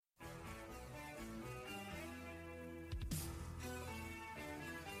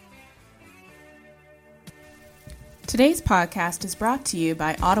Today's podcast is brought to you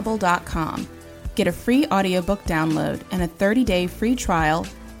by Audible.com. Get a free audiobook download and a 30-day free trial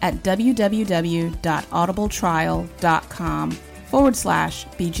at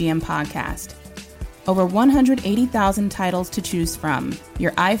www.audibletrial.com/BGM podcast. Over 180,000 titles to choose from,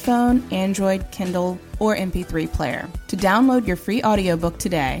 your iPhone, Android, Kindle, or MP3 player. To download your free audiobook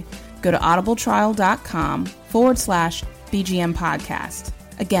today, go to audibletrial.com/BGM podcast.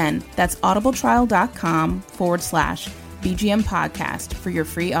 Again, that's audibletrial.com/BGM podcast for your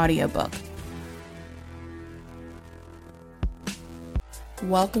free audiobook.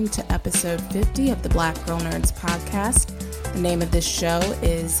 Welcome to episode 50 of the Black Girl Nerds podcast. The name of this show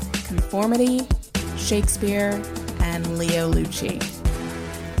is Conformity, Shakespeare, and Leo Lucci.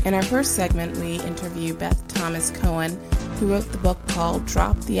 In our first segment, we interview Beth Thomas Cohen, who wrote the book called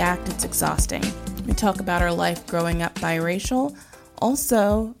Drop the Act, It's Exhausting. We talk about her life growing up biracial.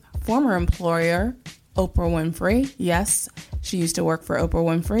 Also, former employer, Oprah Winfrey. Yes, she used to work for Oprah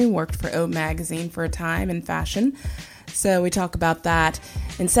Winfrey, worked for O Magazine for a time in fashion. So we talk about that.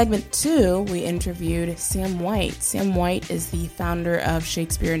 In segment 2, we interviewed Sam White. Sam White is the founder of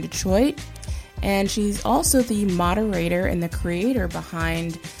Shakespeare in Detroit, and she's also the moderator and the creator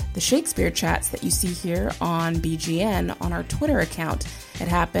behind the Shakespeare chats that you see here on BGN on our Twitter account. It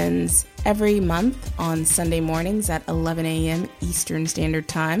happens every month on Sunday mornings at 11 a.m. Eastern Standard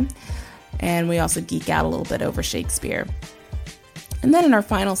Time, and we also geek out a little bit over Shakespeare. And then in our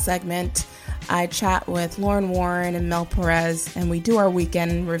final segment, I chat with Lauren Warren and Mel Perez, and we do our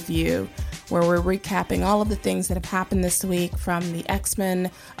weekend review where we're recapping all of the things that have happened this week, from the X-Men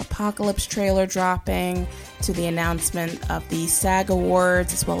Apocalypse trailer dropping to the announcement of the SAG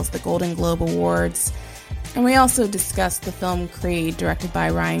Awards as well as the Golden Globe Awards. And we also discuss the film Creed, directed by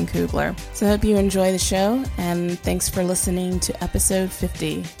Ryan Coogler. So I hope you enjoy the show, and thanks for listening to episode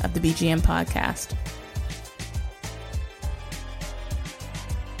 50 of the BGM podcast.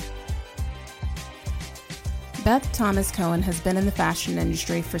 Beth Thomas Cohen has been in the fashion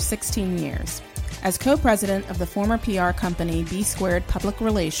industry for 16 years. As co-president of the former PR company B Squared Public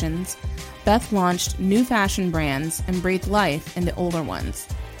Relations, Beth launched new fashion brands and breathed life into older ones.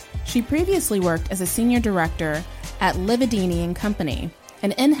 She previously worked as a senior director at Lividini & Company,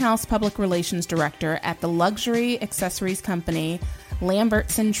 an in-house public relations director at the luxury accessories company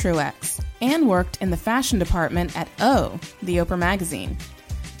Lambertson Truex, and worked in the fashion department at O, the Oprah Magazine.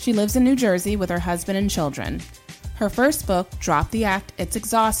 She lives in New Jersey with her husband and children. Her first book, Drop the Act, It's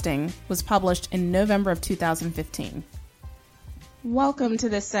Exhausting, was published in November of 2015. Welcome to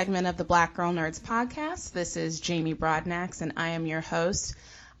this segment of the Black Girl Nerds podcast. This is Jamie Broadnax, and I am your host.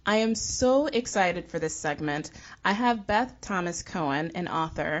 I am so excited for this segment. I have Beth Thomas Cohen, an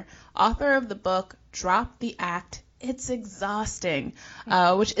author of the book, Drop the Act, It's Exhausting,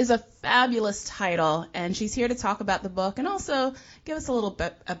 which is a fabulous title, and she's here to talk about the book and also give us a little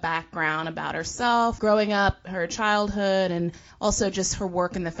bit of background about herself, growing up, her childhood, and also just her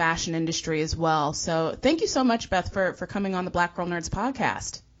work in the fashion industry as well. So thank you so much, Beth, for coming on the Black Girl Nerds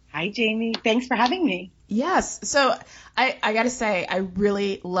podcast. Hi, Jamie. Thanks for having me. Yes. So I got to say, I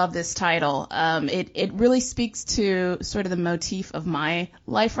really love this title. It really speaks to sort of the motif of my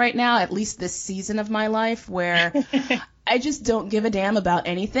life right now, at least this season of my life, where I just don't give a damn about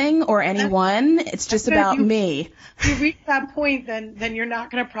anything or anyone. It's just about me. If you reach that point, then you're not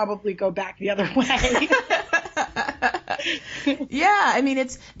going to probably go back the other way. Yeah, I mean,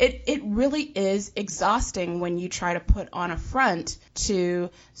 it really is exhausting when you try to put on a front to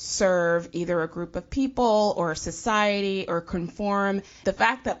serve either a group of people or society or conform. The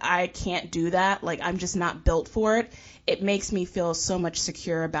fact that I can't do that, like I'm just not built for it, it makes me feel so much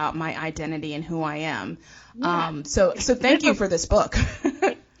secure about my identity and who I am. Yeah. So thank you for this book.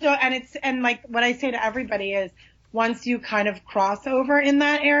 And like what I say to everybody is, once you kind of cross over in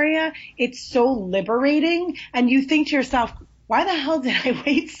that area, it's so liberating, and you think to yourself, why the hell did I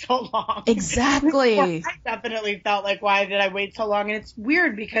wait so long? Exactly. I definitely felt like, why did I wait so long? And it's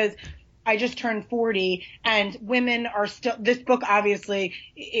weird because I just turned 40, and women are still, this book obviously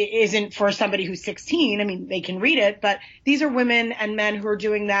isn't for somebody who's 16. I mean, they can read it, but these are women and men who are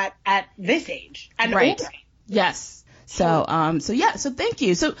doing that at this age and right. older. Yes. So thank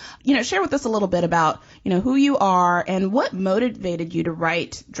you. So, share with us a little bit about, who you are and what motivated you to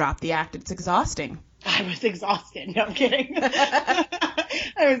write Drop the Act, It's Exhausting. I was exhausted. No, I'm kidding. I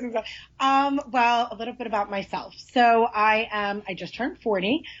was exhausted. Well, a little bit about myself. So I just turned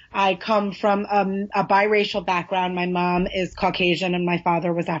 40. I come from a biracial background. My mom is Caucasian and my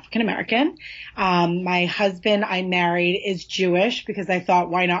father was African American. My husband I married is Jewish because I thought,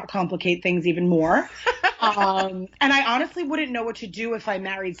 why not complicate things even more? And I honestly wouldn't know what to do if I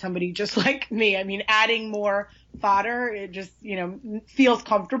married somebody just like me. I mean, adding more fodder. It just, feels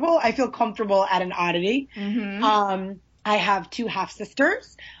comfortable. I feel comfortable at an oddity. Mm-hmm. I have 2 half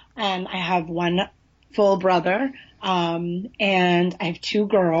sisters and I have 1 full brother. And I have 2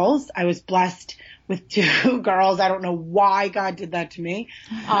 girls. I was blessed with 2 girls. I don't know why God did that to me.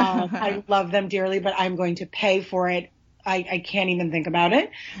 I love them dearly, but I'm going to pay for it. I can't even think about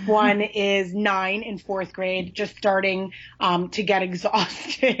it. One is 9 in 4th grade, just starting to get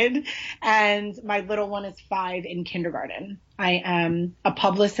exhausted. And my little one is 5 in kindergarten. I am a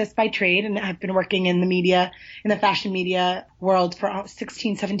publicist by trade, and I've been working in the media, in the fashion media world for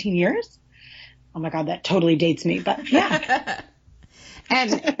 16, 17 years. Oh my God, that totally dates me, but yeah.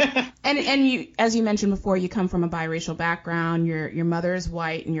 And you, as you mentioned before, you come from a biracial background. Your mother is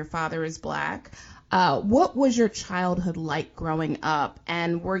white and your father is black. What was your childhood like growing up?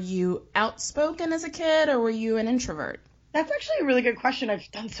 And were you outspoken as a kid, or were you an introvert? That's actually a really good question. I've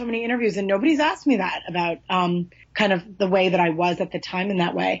done so many interviews and nobody's asked me that about kind of the way that I was at the time in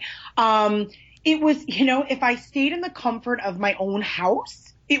that way. It was, if I stayed in the comfort of my own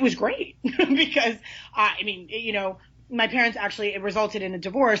house, it was great because, my parents actually, it resulted in a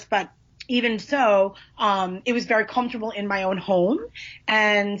divorce, but even so, it was very comfortable in my own home.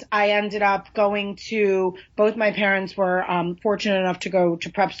 And I ended up going to, both my parents were fortunate enough to go to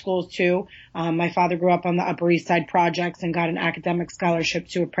prep schools too. My father grew up on the Upper East Side projects and got an academic scholarship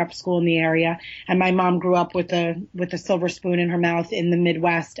to a prep school in the area. And my mom grew up with a silver spoon in her mouth in the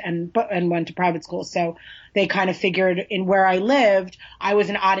Midwest and went to private school. So they kind of figured in where I lived, I was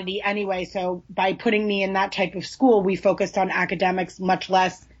an oddity anyway. So by putting me in that type of school, we focused on academics, much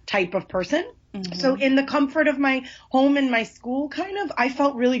less type of person. Mm-hmm. So in the comfort of my home and my school, I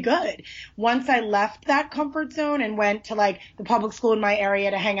felt really good. Once I left that comfort zone and went to like the public school in my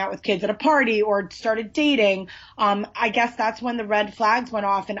area to hang out with kids at a party or started dating, I guess that's when the red flags went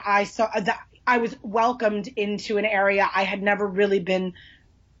off and I saw that I was welcomed into an area I had never really been,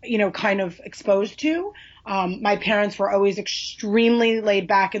 kind of exposed to. My parents were always extremely laid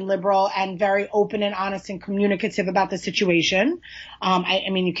back and liberal and very open and honest and communicative about the situation. I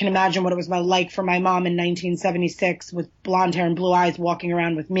mean, you can imagine what it was like for my mom in 1976 with blonde hair and blue eyes walking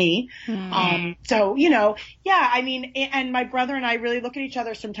around with me. Mm. And my brother and I really look at each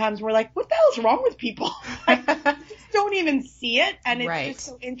other sometimes. We're like, what the hell is wrong with people? I just don't even see it. And it's just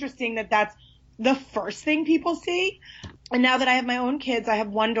so interesting that that's the first thing people see. And now that I have my own kids, I have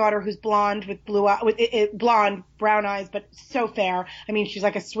one daughter who's blonde with blonde, brown eyes, but so fair. I mean, she's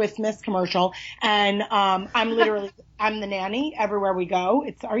like a Swiss Miss commercial. And I'm the nanny everywhere we go.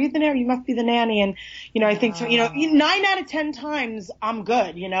 Are you the nanny? You must be the nanny. And, I think so, 9 out of 10 times I'm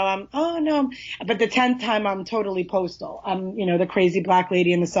good. Oh no. But the 10th time I'm totally postal. I'm, the crazy black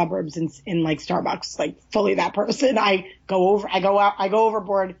lady in the suburbs in like Starbucks, like fully that person. I go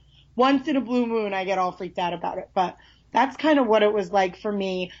overboard. Once in a blue moon, I get all freaked out about it. But that's kind of what it was like for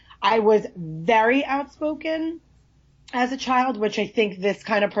me. I was very outspoken as a child, which I think this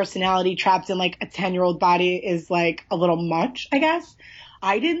kind of personality trapped in like a 10-year-old body is like a little much, I guess.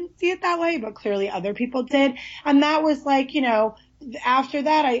 I didn't see it that way, but clearly other people did. And that was like, after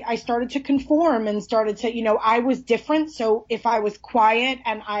that, I started to conform and started to, I was different. So if I was quiet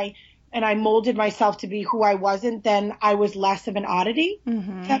and I molded myself to be who I wasn't, then I was less of an oddity.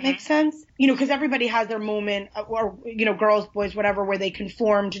 Mm-hmm. If that makes sense? Because everybody has their moment or, girls, boys, whatever, where they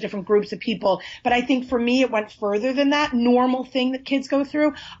conform to different groups of people. But I think for me, it went further than that normal thing that kids go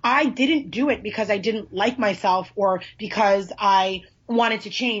through. I didn't do it because I didn't like myself or because I wanted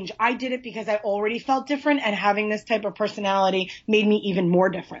to change. I did it because I already felt different, and having this type of personality made me even more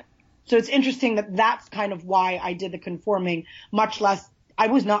different. So it's interesting that that's kind of why I did the conforming, much less I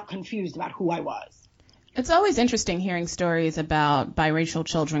was not confused about who I was. It's always interesting hearing stories about biracial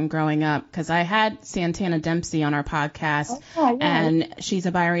children growing up, because I had Santana Dempsey on our podcast, and she's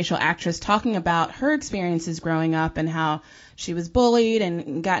a biracial actress talking about her experiences growing up and how she was bullied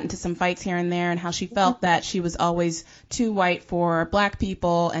and got into some fights here and there, and how she felt that she was always too white for black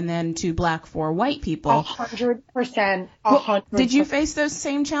people and then too black for white people. 100%. Did you face those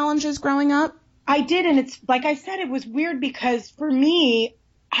same challenges growing up? I did, and it's like I said, it was weird because for me,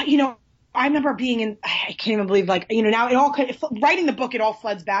 I remember being I can't even believe, now it all, writing the book, it all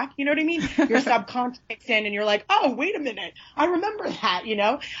floods back, you know what I mean? Your subconscious kicks in and you're like, oh, wait a minute, I remember that,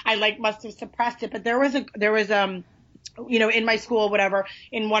 I must have suppressed it, but there was in my school, whatever,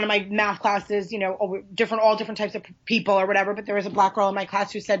 in one of my math classes, all different types of people or whatever, but there was a black girl in my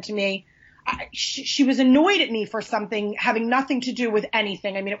class who said to me, she was annoyed at me for something having nothing to do with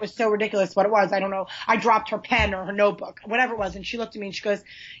anything. I mean, it was so ridiculous what it was. I don't know. I dropped her pen or her notebook, whatever it was. And she looked at me and she goes,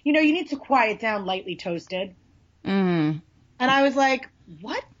 you need to quiet down, lightly toasted. Mm. And I was like,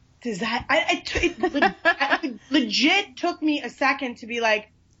 what? does that, it legit took me a second to be like,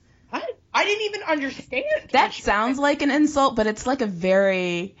 what? I didn't even understand. That sounds like an insult, but it's like a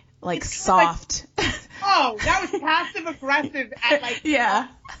very, like, soft. Oh, that was passive aggressive at like yeah.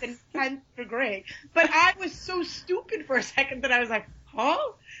 the 10th degree. But I was so stupid for a second that I was like, huh?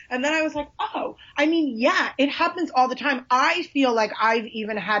 And then I was like, oh, I mean, yeah, it happens all the time. I feel like I've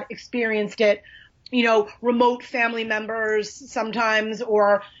even had experienced it, you know, remote family members sometimes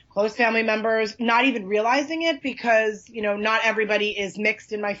or close family members not even realizing it because, you know, not everybody is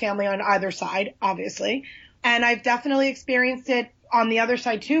mixed in my family on either side, obviously. And I've definitely experienced it on the other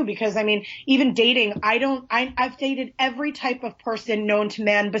side too, because I mean, even dating, I've dated every type of person known to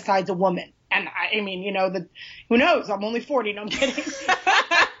man besides a woman. And I mean, you know, who knows? I'm only 40. No, I'm kidding.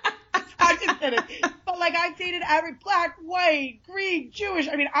 I'm just kidding. But like, I've dated every black, white, Greek, Jewish.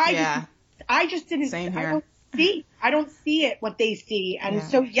 I mean, I just didn't. Same here. I don't see it what they see. And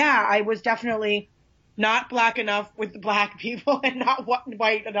so, yeah, I was definitely not black enough with the black people and not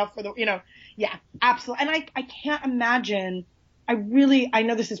white enough for the, you know, yeah, absolutely. And I can't imagine. I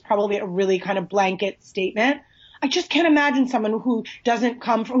know this is probably a really kind of blanket statement. I just can't imagine someone who does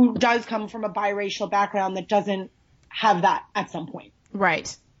come from a biracial background that doesn't have that at some point.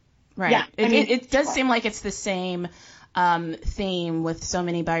 Right. Yeah, it does seem like it's the same theme with so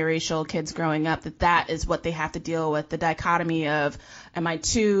many biracial kids growing up, that is what they have to deal with, the dichotomy of, am I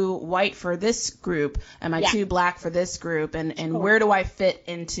too white for this group? Am I too black for this group? And where do I fit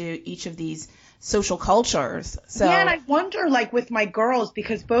into each of these social cultures? So yeah, and I wonder, like, with my girls,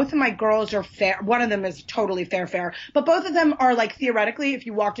 because both of my girls are fair. One of them is totally fair, but both of them are, like, theoretically, if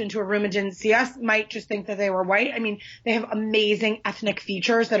you walked into a room and didn't see us, might just think that they were white. I mean, they have amazing ethnic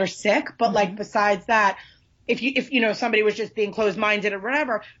features that are sick, but like, besides that, if you know, somebody was just being closed-minded or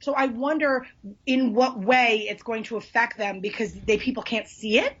whatever. So I wonder in what way it's going to affect them because people can't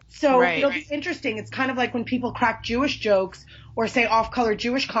see it. So it'll be interesting. It's kind of like when people crack Jewish jokes or say off-color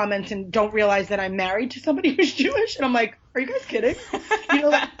Jewish comments and don't realize that I'm married to somebody who's Jewish. And I'm like, are you guys kidding? You know,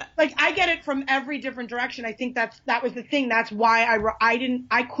 like I get it from every different direction. I think that was the thing. That's why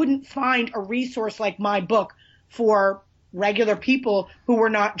I couldn't find a resource like my book for regular people who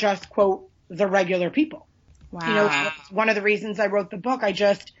were not just, quote, the regular people. Wow. You know, one of the reasons I wrote the book, I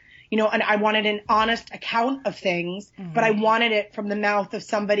just, you know, and I wanted an honest account of things, but I wanted it from the mouth of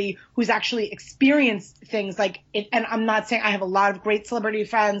somebody who's actually experienced things like it. And I'm not saying I have a lot of great celebrity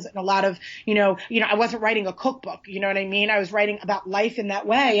friends and a lot of, you know, I wasn't writing a cookbook, you know what I mean? I was writing about life in that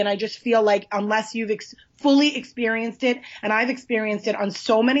way. And I just feel like unless you've fully experienced it, and I've experienced it on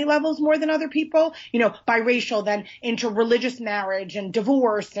so many levels more than other people, you know, biracial, then into religious marriage and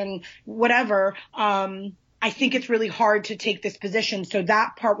divorce and whatever, I think it's really hard to take this position. So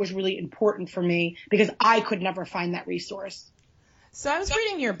that part was really important for me because I could never find that resource. So I was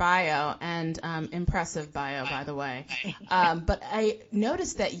reading your bio, and impressive bio, by the way. But I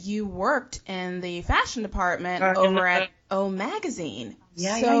noticed that you worked in the fashion department over at O Magazine.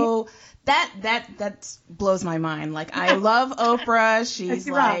 So that blows my mind. Like, I love Oprah. She's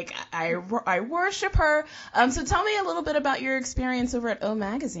like, I worship her. So tell me a little bit about your experience over at O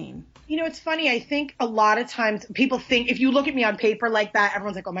Magazine. You know, it's funny. I think a lot of times people think if you look at me on paper like that,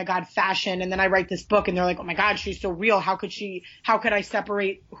 everyone's like, oh my God, fashion. And then I write this book and they're like, oh my God, she's so real. How could I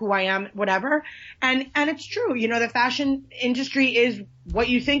separate who I am, whatever. And it's true. You know, the fashion industry is what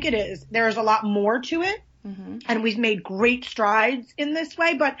you think it is. There's a lot more to it. And we've made great strides in this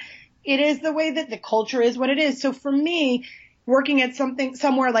way, but it is the way that the culture is what it is. So for me, working at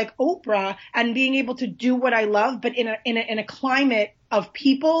somewhere like Oprah and being able to do what I love, but in a climate of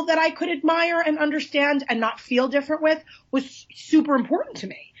people that I could admire and understand and not feel different with was super important to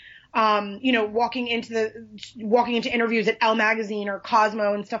me. You know, walking into interviews at Elle Magazine or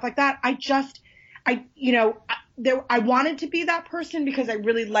Cosmo and stuff like that. I wanted to be that person because I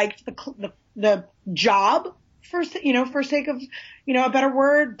really liked the job for sake of, you know, a better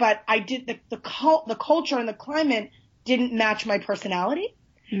word, but I did the culture and the climate didn't match my personality.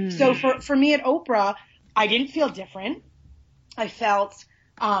 So for me at Oprah, I didn't feel different. I felt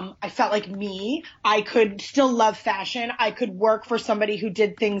like me. I could still love fashion. I could work for somebody who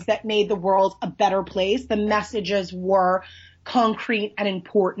did things that made the world a better place. The messages were concrete and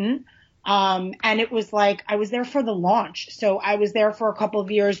important. And it was like, I was there for the launch. So I was there for a couple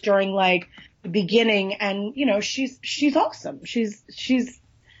of years during like the beginning, and you know, she's awesome. She's,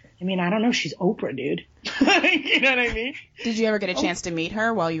 I mean, I don't know. She's Oprah, dude. You know what I mean? Did you ever get a chance to meet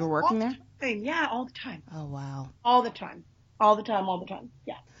her while you were working there? Yeah, all the time. Oh, wow. All the time.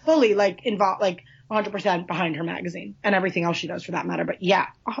 Yeah. Fully, like, involved, like, 100% behind her magazine and everything else she does for that matter. But yeah,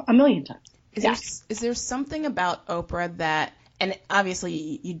 a million times. Is there something about Oprah that and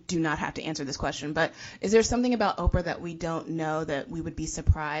obviously you do not have to answer this question, but is there something about Oprah that we don't know that we would be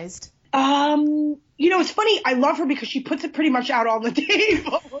surprised? It's funny. I love her because she puts it pretty much out on the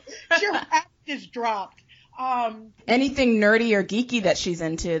table. Her act is dropped. Anything nerdy or geeky that she's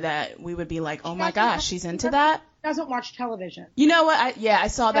into that we would be like, oh my gosh, she's into that? Doesn't watch television. You know what? I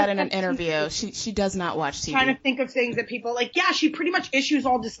saw that in an interview. She does not watch TV. Trying to think of things that people like. Yeah, she pretty much issues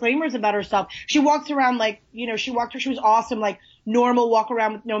all disclaimers about herself. She walks around like, she was awesome, like normal walk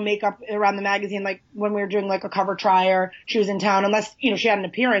around with no makeup around the magazine. Like when we were doing like a cover trier, she was in town, unless, she had an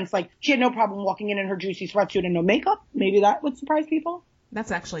appearance, like she had no problem walking in her juicy sweatsuit and no makeup. Maybe that would surprise people. That's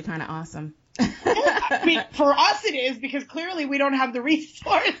actually kind of awesome. I mean, for us it is, because clearly we don't have the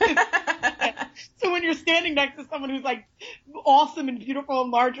resources. So when you're standing next to someone who's like awesome and beautiful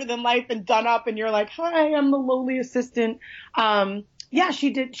and larger than life and done up, and you're like, hi, I'm the lowly assistant. That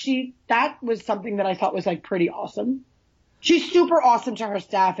was something that I thought was like pretty awesome. She's super awesome to her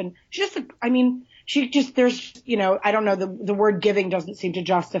staff, and there's, I don't know, the word giving doesn't seem to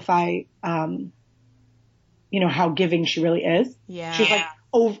justify, how giving she really is. Yeah. She's like,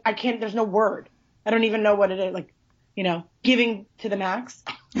 there's no word. I don't even know what it is. Like, giving to the max.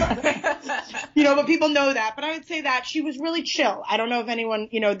 But people know that. But I would say that she was really chill. I don't know if anyone,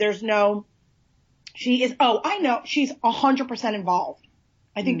 I know she's 100% involved.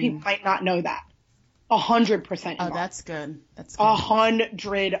 I think people might not know that. 100% involved. Oh, that's good. That's good.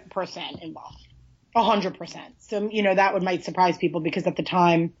 100% involved. 100%. So, that might surprise people, because at the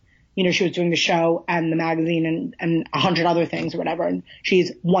time, she was doing the show and the magazine and 100 other things or whatever, and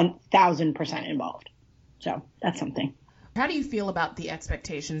she's 1,000% involved. So that's something. How do you feel about the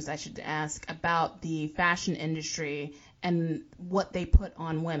expectations, I should ask, about the fashion industry and what they put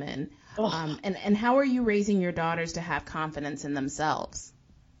on women? And how are you raising your daughters to have confidence in themselves?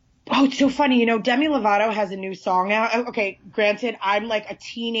 Oh, it's so funny. Demi Lovato has a new song out. Okay, granted, I'm like a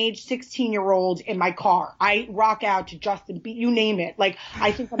teenage 16-year-old in my car. I rock out to Justin Bieber, you name it. Like,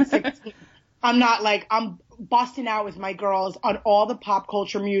 I think I'm 16. I'm busting out with my girls on all the pop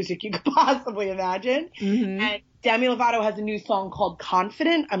culture music you could possibly imagine. Mm-hmm. And Demi Lovato has a new song called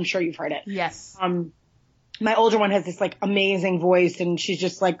Confident. I'm sure you've heard it. Yes. My older one has this like amazing voice, and she's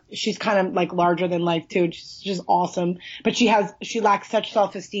kind of like larger than life too. She's just awesome. But she lacks such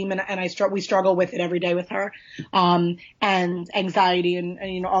self-esteem, and we struggle with it every day with her. And anxiety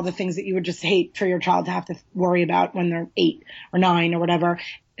and all the things that you would just hate for your child to have to worry about when they're 8 or 9 or whatever.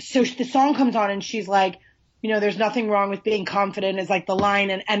 So the song comes on, and she's like, there's nothing wrong with being confident is like the line.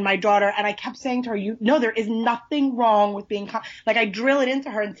 And my daughter, and I kept saying to her, there is nothing wrong with being like I drill it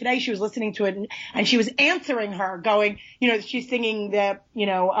into her. And today she was listening to it, and she was answering her going, she's singing that,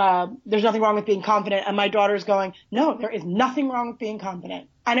 there's nothing wrong with being confident. And my daughter's going, no, there is nothing wrong with being confident.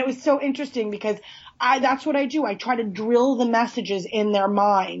 And it was so interesting, because that's what I do. I try to drill the messages in their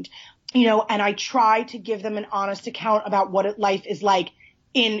mind, and I try to give them an honest account about what life is like,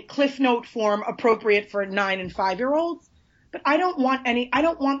 in Cliff Note form, appropriate for 9 and 5-year-olds. But I don't want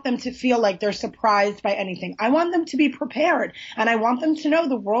them to feel like they're surprised by anything. I want them to be prepared, and I want them to know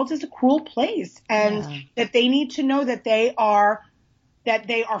the world is a cruel place, and that they need to know that they are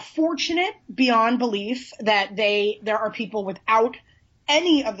fortunate beyond belief, that there are people without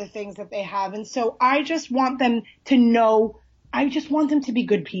any of the things that they have. And so I just want them to know, I just want them to be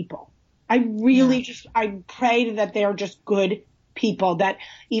good people. I really I pray that they are just good people, that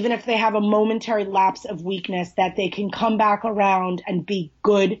even if they have a momentary lapse of weakness, that they can come back around and be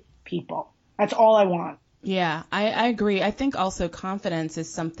good people. That's all I want. Yeah, I agree. I think also confidence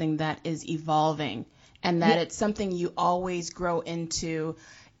is something that is evolving, and that it's something you always grow into,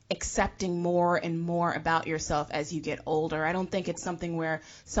 accepting more and more about yourself as you get older. I don't think it's something where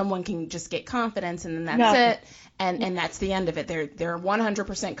someone can just get confidence and then that's it. And that's the end of it. They're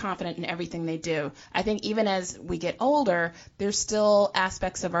 100% confident in everything they do. I think even as we get older, there's still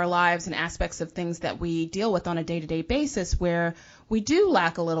aspects of our lives and aspects of things that we deal with on a day-to-day basis where we do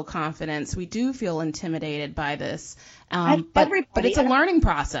lack a little confidence. We do feel intimidated by this. But it's a learning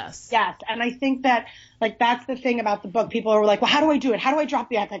process. Yes. And I think that, like, that's the thing about the book. People are like, well, how do I do it? How do I drop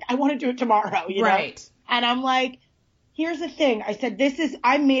the act? Like, I want to do it tomorrow, you know? Right. And I'm like, here's the thing. I said,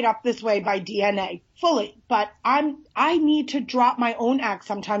 I'm made up this way by DNA fully, but I need to drop my own act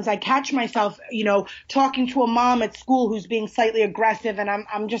sometimes. I catch myself, talking to a mom at school who's being slightly aggressive, and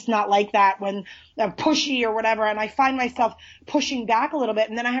I'm just not like that when they're pushy or whatever. And I find myself pushing back a little bit,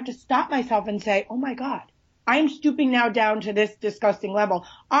 and then I have to stop myself and say, oh my God, I'm stooping now down to this disgusting level.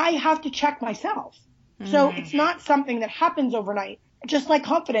 I have to check myself. So it's not something that happens overnight. just like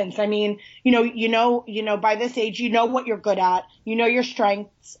confidence. I mean, by this age, you know what you're good at, you know your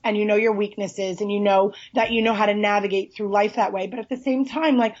strengths and you know your weaknesses, and you know that you know how to navigate through life that way. But at the same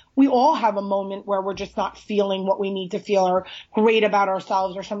time, like, we all have a moment where we're just not feeling what we need to feel or great about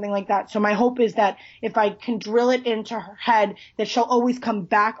ourselves or something like that. So my hope is that if I can drill it into her head that she'll always come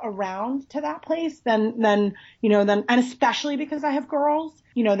back around to that place, then, and especially because I have girls,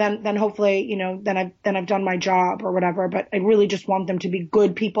 then hopefully, then I've done my job or whatever. But I really just want them to be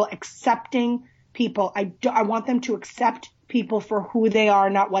good people, accepting people. I want them to accept people for who they are,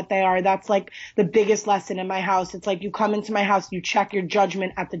 not what they are. That's like the biggest lesson in my house. It's like, you come into my house, you check your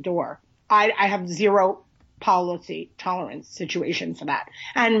judgment at the door. I have zero tolerance situation for that.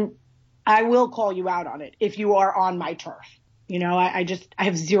 And I will call you out on it if you are on my turf. I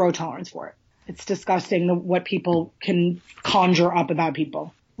have zero tolerance for it. It's disgusting what people can conjure up about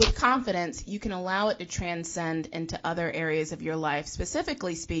people. With confidence, you can allow it to transcend into other areas of your life,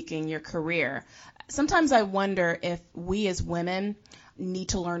 specifically speaking, your career. Sometimes I wonder if we as women need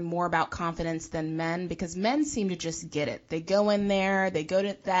to learn more about confidence than men, because men seem to just get it. They go in there, they go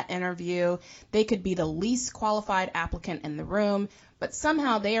to that interview, they could be the least qualified applicant in the room, but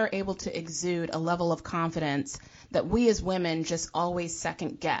somehow they are able to exude a level of confidence that we as women just always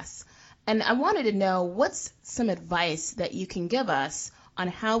second guess. And I wanted to know, what's some advice that you can give us on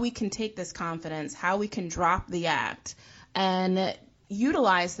how we can take this confidence, how we can drop the act and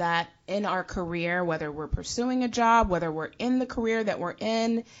utilize that in our career, whether we're pursuing a job, whether we're in the career that we're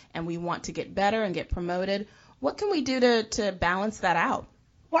in and we want to get better and get promoted. What can we do to balance that out?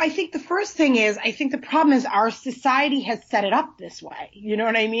 Well, I think the first thing is, I think the problem is our society has set it up this way. You know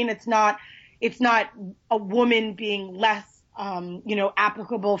what I mean? It's not a woman being less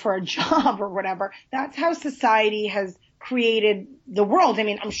applicable for a job or whatever. That's how society has created the world. I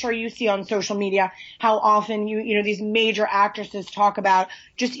mean, I'm sure you see on social media how often these major actresses talk about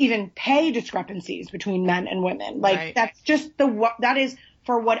just even pay discrepancies between men and women. Like, right. That's just that is,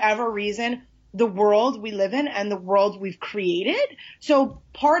 for whatever reason, the world we live in and the world we've created. So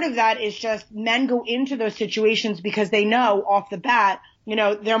part of that is just men go into those situations because they know off the bat,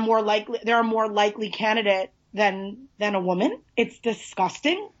 they're a more likely candidate than a woman. It's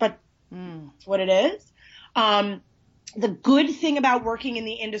disgusting, but it's what it is. The good thing about working in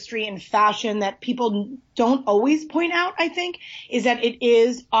the industry and fashion that people don't always point out, I think, is that it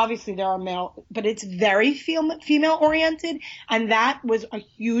is, obviously there are male, but it's very female oriented. And that was a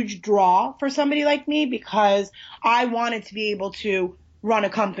huge draw for somebody like me, because I wanted to be able to run a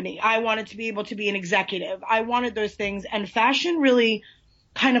company. I wanted to be able to be an executive. I wanted those things. And fashion really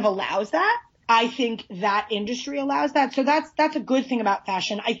kind of allows that. I think that industry allows that. So that's a good thing about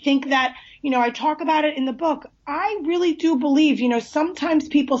fashion. I think that, I talk about it in the book. I really do believe, sometimes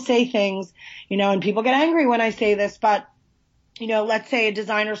people say things, and people get angry when I say this, but, let's say a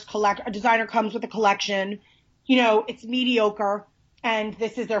designer comes with a collection, it's mediocre, and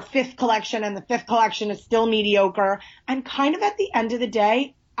this is their fifth collection, and the fifth collection is still mediocre. And kind of at the end of the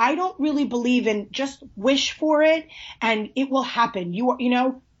day, I don't really believe in just wish for it and it will happen.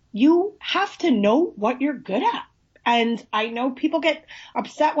 You have to know what you're good at. And I know people get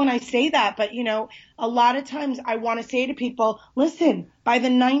upset when I say that, but a lot of times I want to say to people, listen, by the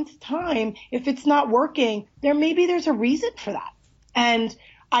 9th time, if it's not working, there's a reason for that. And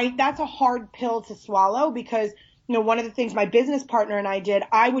that's a hard pill to swallow, because, one of the things my business partner and I did,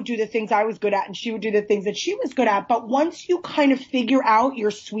 I would do the things I was good at and she would do the things that she was good at. But once you kind of figure out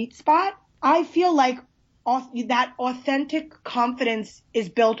your sweet spot, I feel like that authentic confidence is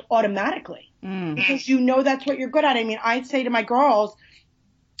built automatically because that's what you're good at. I mean, I'd say to my girls,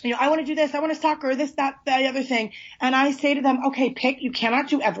 I want to do this, I want to soccer, this, that, the other thing. And I say to them, okay, you cannot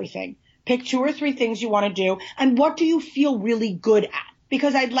do everything. Pick 2 or 3 things you want to do. And what do you feel really good at?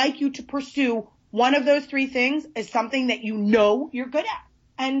 Because I'd like you to pursue one of those 3 things as something that you're good at.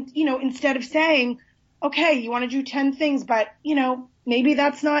 And, instead of saying, okay, you want to do 10 things, but, maybe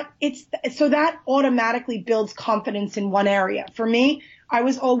that's not, so that automatically builds confidence in one area. For me, I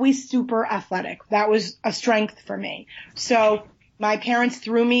was always super athletic. That was a strength for me. So my parents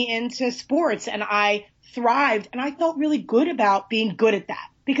threw me into sports and I thrived, and I felt really good about being good at that,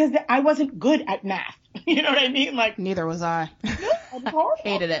 because I wasn't good at math. You know what I mean? Like, neither was I. I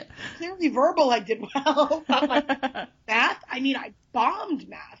hated it. Clearly verbal, I did well. Math, I bombed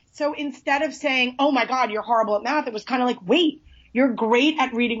math. So instead of saying, oh my God, you're horrible at math, it was kind of like, wait, you're great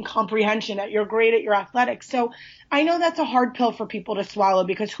at reading comprehension, you're great at your athletics. So I know that's a hard pill for people to swallow,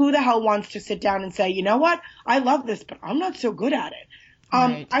 because who the hell wants to sit down and say, you know what, I love this, but I'm not so good at it.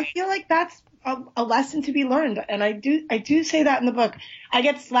 Right. I feel like that's a lesson to be learned. And I do say that in the book. I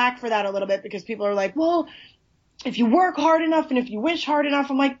get slack for that a little bit, because people are like, well, if you work hard enough and if you wish hard enough,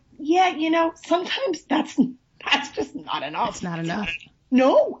 I'm like, yeah, sometimes that's just not enough. It's not enough.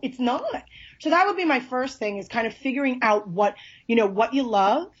 No, it's not. So that would be my first thing, is kind of figuring out what you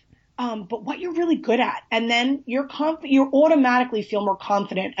love, but what you're really good at. And then you automatically feel more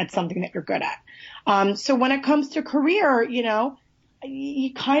confident at something that you're good at. So when it comes to career,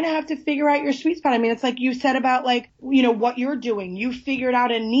 you kind of have to figure out your sweet spot. I mean, it's like you said about what you're doing. You figured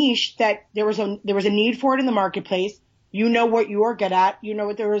out a niche that there was a need for it in the marketplace. You know what you're good at. You know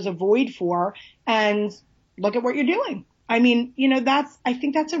what there is a void for, and look at what you're doing. I mean, I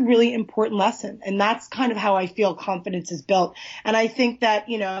think that's a really important lesson. And that's kind of how I feel confidence is built. And I think that,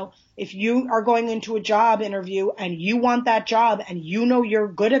 if you are going into a job interview and you want that job and you're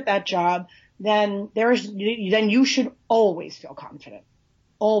good at that job, then you should always feel confident.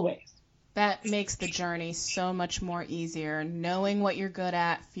 Always. That makes the journey so much more easier, knowing what you're good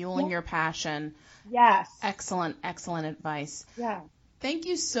at, fueling your passion. Yes. Excellent, excellent advice. Yeah. Thank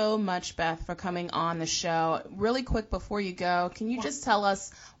you so much, Beth, for coming on the show. Really quick before you go, can you just tell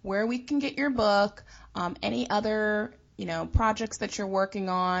us where we can get your book, any other, projects that you're working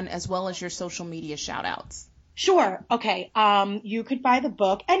on, as well as your social media shout outs? Sure. Okay. You could buy the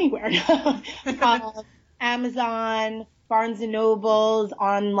book anywhere. Amazon, Barnes & Nobles,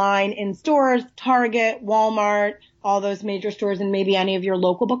 online in stores, Target, Walmart, all those major stores, and maybe any of your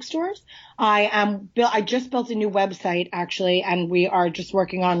local bookstores. I just built a new website, actually, and we are just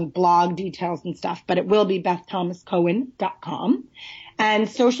working on blog details and stuff, but it will be BethThomasCohen.com. And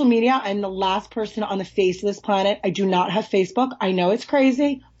social media, I'm the last person on the face of this planet. I do not have Facebook. I know it's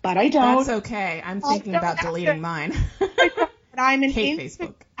crazy, but I don't. That's okay. I'm thinking about deleting mine. I'm an hate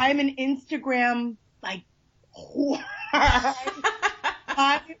Facebook. I'm an Instagram, whore.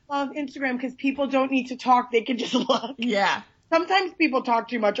 I love Instagram because people don't need to talk. They can just look. Yeah. Sometimes people talk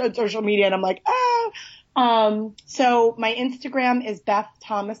too much on social media and I'm like, so my Instagram is Beth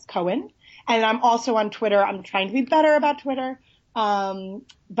Thomas Cohen, and I'm also on Twitter. I'm trying to be better about Twitter.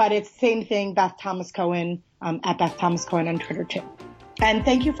 But it's the same thing, Beth Thomas Cohen, at Beth Thomas Cohen on Twitter too. And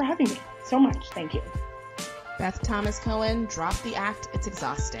thank you for having me so much. Thank you. Beth Thomas Cohen, drop the act. It's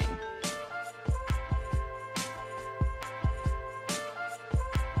exhausting.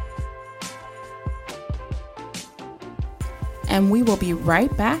 And we will be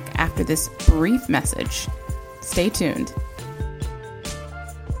right back after this brief message. Stay tuned.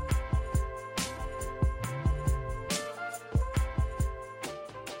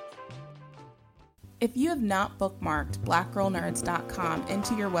 If you have not bookmarked blackgirlnerds.com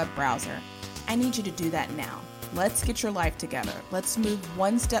into your web browser, I need you to do that now. Let's get your life together. Let's move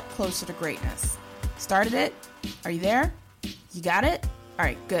one step closer to greatness. Started it? Are you there? You got it? All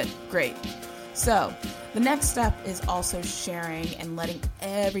right, good, great. So, the next step is also sharing and letting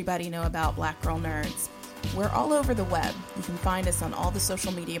everybody know about Black Girl Nerds. We're all over the web. You can find us on all the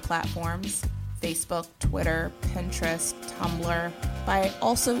social media platforms, Facebook, Twitter, Pinterest, Tumblr. By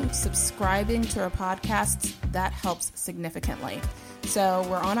also subscribing to our podcasts, that helps significantly. So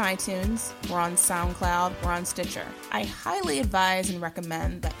we're on iTunes, we're on SoundCloud, we're on Stitcher. I highly advise and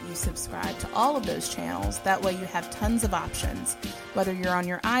recommend that you subscribe to all of those channels. That way you have tons of options. Whether you're on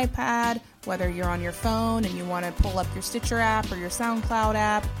your iPad, whether you're on your phone and you want to pull up your Stitcher app or your SoundCloud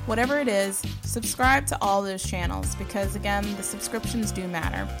app, whatever it is, subscribe to all those channels because, again, the subscriptions do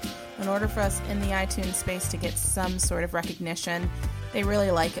matter. In order for us in the iTunes space to get some sort of recognition, they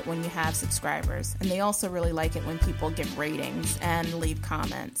really like it when you have subscribers. And they also really like it when people give ratings and leave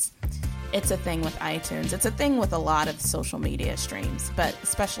comments. It's a thing with iTunes. It's a thing with a lot of social media streams, but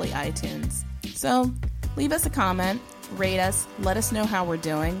especially iTunes. So leave us a comment, rate us, let us know how we're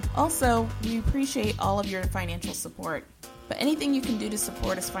doing. Also, we appreciate all of your financial support. But anything you can do to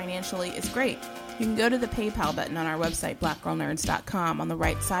support us financially is great. You can go to the PayPal button on our website, blackgirlnerds.com, on the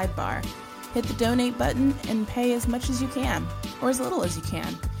right sidebar. Hit the donate button and pay as much as you can, or as little as you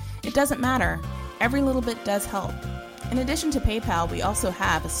can. It doesn't matter. Every little bit does help. In addition to PayPal, we also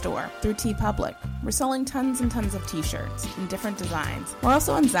have a store through TeePublic. We're selling tons and tons of t-shirts in different designs. We're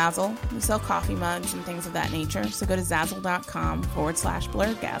also on Zazzle. We sell coffee mugs and things of that nature, so go to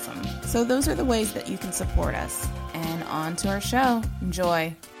zazzle.com/blurgasm. So those are the ways that you can support us. And on to our show.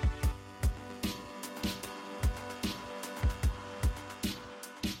 Enjoy.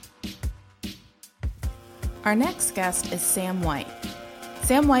 Our next guest is Sam White.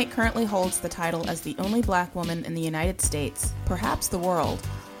 Sam White currently holds the title as the only Black woman in the United States, perhaps the world,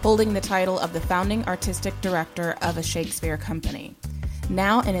 holding the title of the founding artistic director of a Shakespeare company.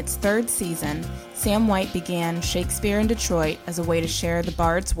 Now in its third season, Sam White began Shakespeare in Detroit as a way to share the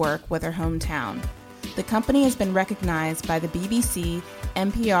bard's work with her hometown. The company has been recognized by the BBC,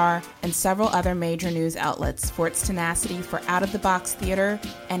 NPR, and several other major news outlets for its tenacity for out-of-the-box theater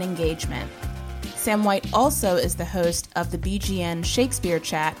and engagement. Sam White also is the host of the BGN Shakespeare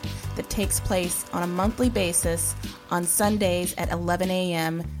Chat that takes place on a monthly basis on Sundays at 11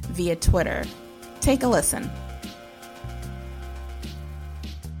 a.m. via Twitter. Take a listen.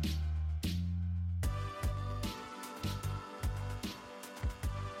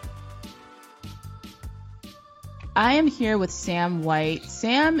 I am here with Sam White.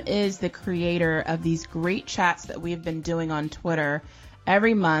 Sam is the creator of these great chats that we've been doing on Twitter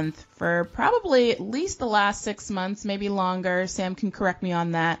every month for probably at least the last 6 months, maybe longer. Sam can correct me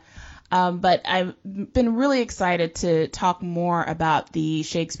on that. But I've been really excited to talk more about the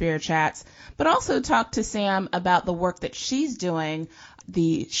Shakespeare chats, but also talk to Sam about the work that she's doing,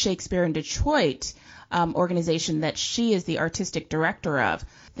 the Shakespeare in Detroit organization that she is the artistic director of.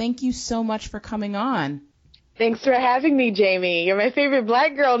 Thank you so much for coming on. Thanks for having me, Jamie. You're my favorite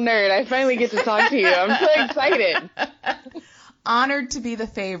Black girl nerd. I finally get to talk to you. I'm so excited. Honored to be the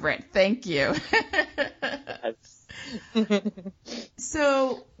favorite. Thank you.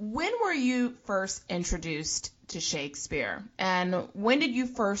 So, when were you first introduced to Shakespeare? And when did you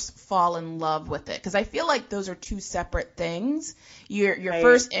first fall in love with it? Because I feel like those are two separate things. You're Right.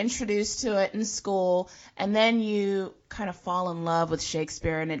 first introduced to it in school, and then you kind of fall in love with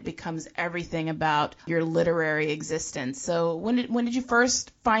Shakespeare, and it becomes everything about your literary existence. So, when did you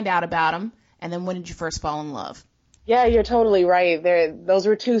first find out about him? And then when did you first fall in love? Yeah, you're totally right. Those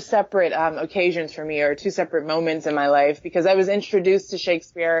were two separate occasions for me, or two separate moments in my life, because I was introduced to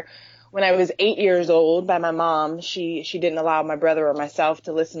Shakespeare when I was 8 years old by my mom. She didn't allow my brother or myself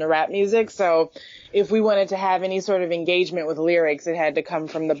to listen to rap music. So if we wanted to have any sort of engagement with lyrics, it had to come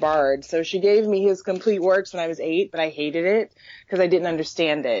from the bard. So she gave me his complete works when I was 8, but I hated it because I didn't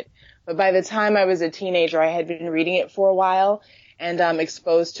understand it. But by the time I was a teenager, I had been reading it for a while and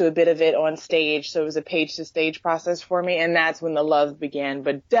exposed to a bit of it on stage. So it was a page-to-stage process for me, and that's when the love began.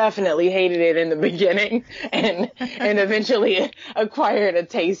 But definitely hated it in the beginning, and eventually acquired a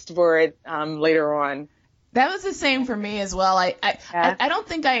taste for it later on. That was the same for me as well. I don't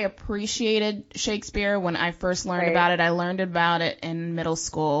think I appreciated Shakespeare when I first learned Right. about it. I learned about it in middle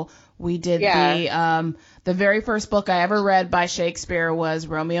school. We did Yeah. the very first book I ever read by Shakespeare was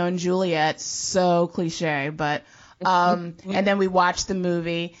Romeo and Juliet. So cliche, but and then we watched the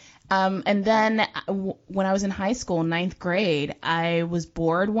movie. And then when I was in high school, 9th grade, I was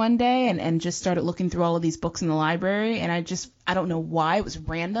bored one day and just started looking through all of these books in the library. And I don't know why, it was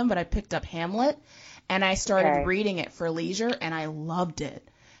random, but I picked up Hamlet and I started reading it for leisure, and I loved it.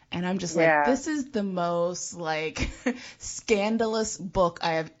 And I'm just like, this is the most like scandalous book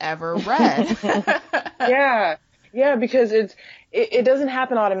I have ever read. Yeah, because it doesn't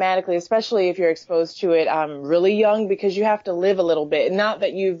happen automatically, especially if you're exposed to it really young, because you have to live a little bit. Not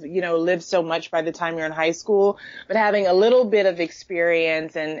that you've, lived so much by the time you're in high school, but having a little bit of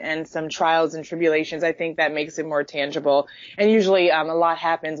experience and some trials and tribulations, I think that makes it more tangible. And usually a lot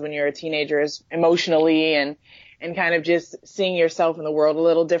happens when you're a teenager, emotionally and kind of just seeing yourself in the world a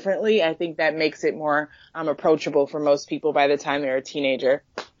little differently. I think that makes it more approachable for most people by the time they're a teenager.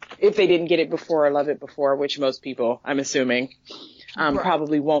 If they didn't get it before or love it before, which most people, I'm assuming,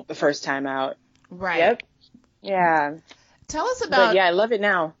 probably won't the first time out. Right. Yep. Yeah. Tell us about. But yeah, I love it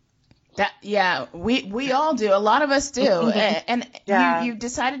now. We all do. A lot of us do. And you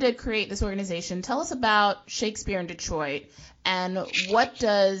decided to create this organization. Tell us about Shakespeare in Detroit, and what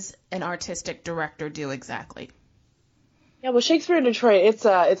does an artistic director do exactly? Yeah, well, Shakespeare in Detroit, it's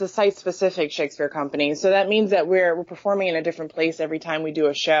a site-specific Shakespeare company. So that means that we're performing in a different place every time we do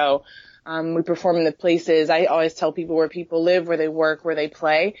a show. We perform in the places. I always tell people where people live, where they work, where they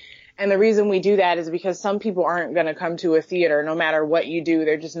play. And the reason we do that is because some people aren't going to come to a theater. No matter what you do,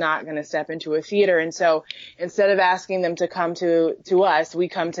 they're just not going to step into a theater. And so instead of asking them to come to us, we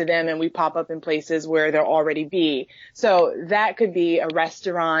come to them and we pop up in places where they'll already be. So that could be a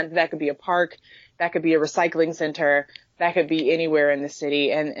restaurant, that could be a park, that could be a recycling center, that could be anywhere in the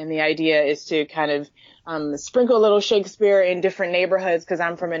city. And the idea is to kind of sprinkle a little Shakespeare in different neighborhoods, because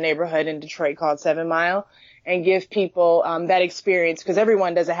I'm from a neighborhood in Detroit called 7 Mile, and give people that experience, because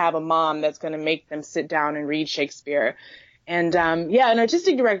everyone doesn't have a mom that's going to make them sit down and read Shakespeare. And an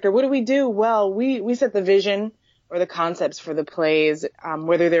artistic director, what do? Well, we set the vision or the concepts for the plays,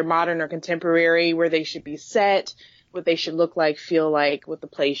 whether they're modern or contemporary, where they should be set, what they should look like, feel like, what the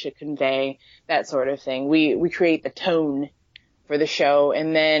play should convey, that sort of thing. We create the tone for the show,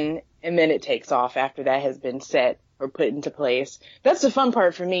 and then it takes off after that has been set or put into place. That's the fun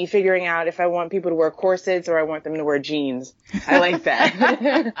part for me, figuring out if I want people to wear corsets or I want them to wear jeans. I like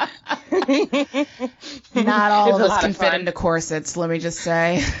that. Not all of us can fit into corsets, let me just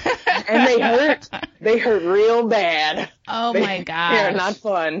say. And they hurt. They hurt real bad. Oh my gosh. They're not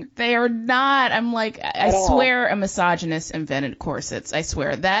fun. They are not. I'm like, I swear a misogynist invented corsets. I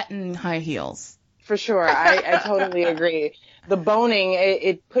swear. That and high heels. For sure. I totally agree. The boning,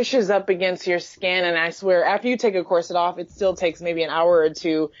 it pushes up against your skin, and I swear, after you take a corset off, it still takes maybe an hour or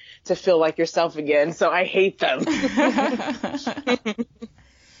two to feel like yourself again. So I hate them.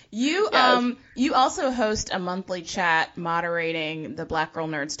 You also host a monthly chat moderating the Black Girl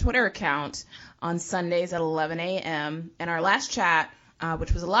Nerds Twitter account on Sundays at 11 a.m. And our last chat,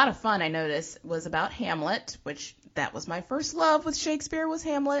 which was a lot of fun, I noticed, was about Hamlet, which that was my first love with Shakespeare, was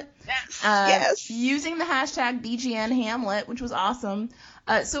Hamlet. Yes. Using the hashtag BGN Hamlet, which was awesome.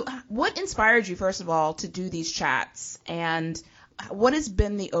 So what inspired you, first of all, to do these chats? And what has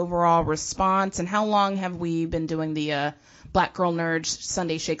been the overall response? And how long have we been doing the Black Girl Nerds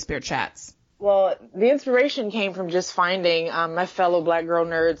Sunday Shakespeare chats? Well, the inspiration came from just finding my fellow Black Girl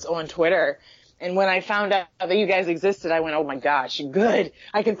Nerds on Twitter. And when I found out that you guys existed, I went, oh my gosh, good.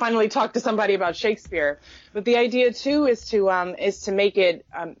 I can finally talk to somebody about Shakespeare. But the idea too is to make it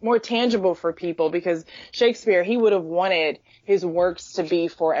more tangible for people, because Shakespeare, he would have wanted his works to be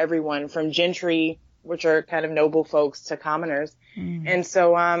for everyone, from gentry, which are kind of noble folks, to commoners. Mm. And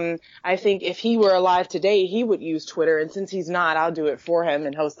so I think if he were alive today, he would use Twitter. And since he's not, I'll do it for him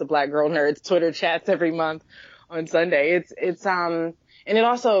and host the Black Girl Nerds Twitter chats every month on Sunday. And it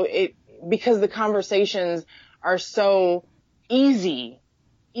also, because the conversations are so easy,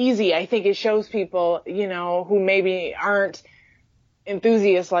 I think it shows people, who maybe aren't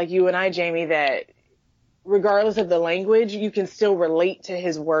enthusiasts like you and I, Jamie, that regardless of the language, you can still relate to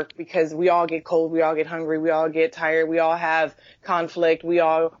his work, because we all get cold, we all get hungry, we all get tired, we all have conflict, we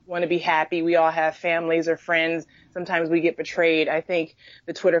all want to be happy, we all have families or friends. Sometimes we get betrayed. I think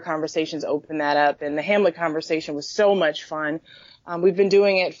the Twitter conversations open that up, and the Hamlet conversation was so much fun. We've been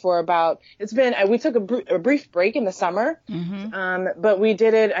doing it for we took a brief break in the summer, but we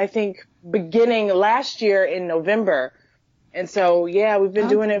did it, I think, beginning last year in November. And so, yeah, we've been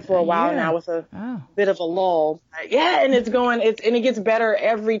doing it for a while now with a bit of a lull. Yeah, and it gets better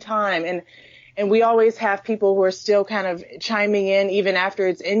every time. And we always have people who are still kind of chiming in even after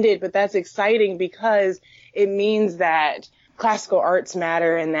it's ended, but that's exciting because it means that classical arts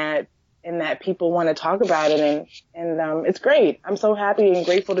matter and that people want to talk about it, and it's great. I'm so happy and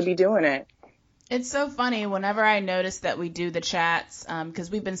grateful to be doing it. It's so funny whenever I notice that we do the chats, because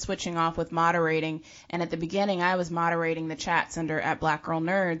we've been switching off with moderating, and at the beginning I was moderating the chats at Black Girl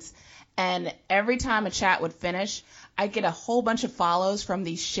Nerds, and every time a chat would finish, I get a whole bunch of follows from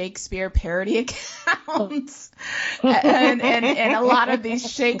these Shakespeare parody accounts and a lot of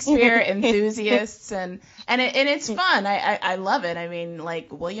these Shakespeare enthusiasts, and it's fun. I love it. I mean,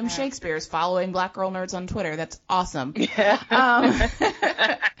 like, William Shakespeare is following Black Girl Nerds on Twitter. That's awesome. Yeah.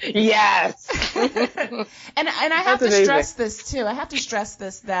 Yes. and I have to stress this too. I have to stress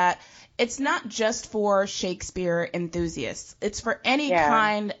this, that it's not just for Shakespeare enthusiasts. It's for any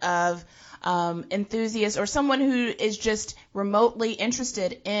kind of enthusiast or someone who is just remotely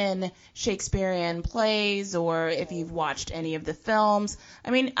interested in Shakespearean plays, or if you've watched any of the films. I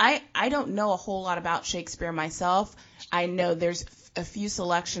mean, I don't know a whole lot about Shakespeare myself. I know there's a few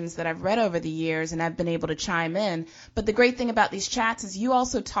selections that I've read over the years, and I've been able to chime in. But the great thing about these chats is you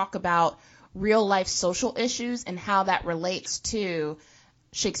also talk about real life social issues and how that relates to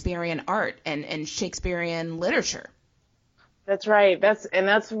Shakespearean art and Shakespearean literature. That's right.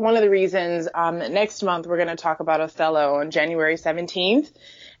 That's one of the reasons next month we're going to talk about Othello on January 17th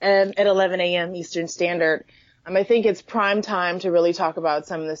at 11 a.m. Eastern Standard. I think it's prime time to really talk about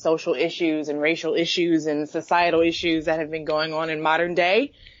some of the social issues and racial issues and societal issues that have been going on in modern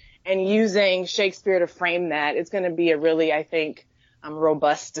day, and using Shakespeare to frame that. It's going to be a really, I think,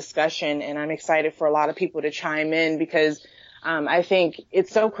 robust discussion, and I'm excited for a lot of people to chime in, because I think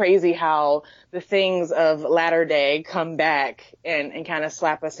it's so crazy how the things of latter day come back and kind of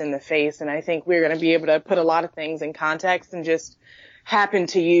slap us in the face. And I think we're going to be able to put a lot of things in context and just happen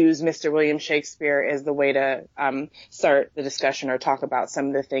to use Mr. William Shakespeare as the way to start the discussion or talk about some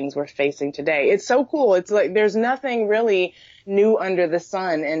of the things we're facing today. It's so cool. It's like there's nothing really new under the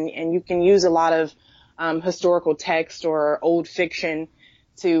sun, and you can use a lot of historical text or old fiction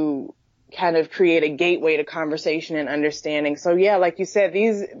to kind of create a gateway to conversation and understanding. So yeah, like you said,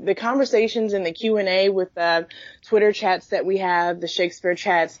 the conversations in the Q&A with the Twitter chats that we have, the Shakespeare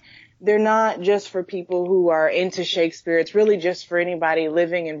chats, they're not just for people who are into Shakespeare. It's really just for anybody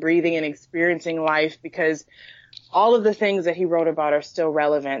living and breathing and experiencing life, because all of the things that he wrote about are still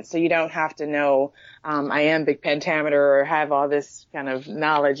relevant. So you don't have to know iambic pentameter or have all this kind of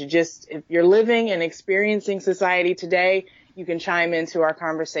knowledge. Just if you're living and experiencing society today, you can chime into our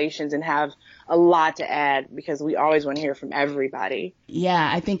conversations and have a lot to add, because we always want to hear from everybody. Yeah,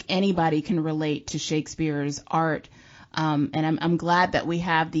 I think anybody can relate to Shakespeare's art. And I'm glad that we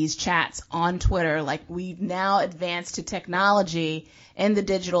have these chats on Twitter. Like, we've now advanced to technology in the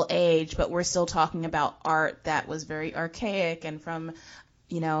digital age, but we're still talking about art that was very archaic and from,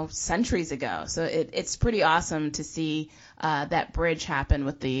 centuries ago. So it's pretty awesome to see that bridge happen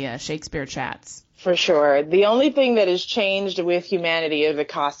with the Shakespeare chats. For sure. The only thing that has changed with humanity are the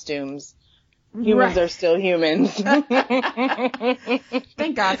costumes. Humans are still humans. Thank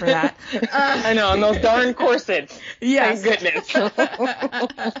God for that. I know, and those darn corsets. Yes. Thank goodness.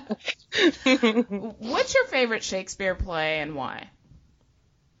 What's your favorite Shakespeare play and why?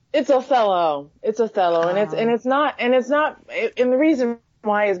 It's Othello. And the reason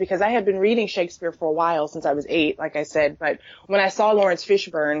why is because I had been reading Shakespeare for a while, since I was 8, like I said, but when I saw Lawrence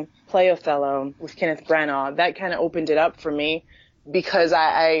Fishburne play Othello with Kenneth Branagh, that kind of opened it up for me, because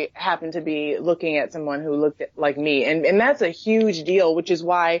I happened to be looking at someone who looked like me. And that's a huge deal, which is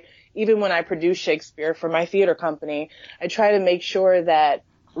why even when I produce Shakespeare for my theater company, I try to make sure that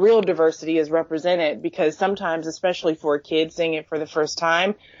real diversity is represented, because sometimes, especially for a kid seeing it for the first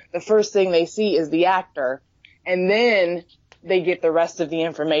time, the first thing they see is the actor. And then they get the rest of the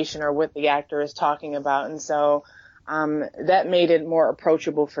information or what the actor is talking about. And so that made it more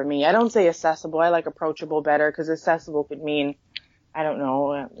approachable for me. I don't say accessible. I like approachable better, because accessible could mean, I don't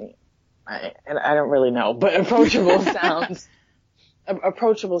know. I don't really know, but approachable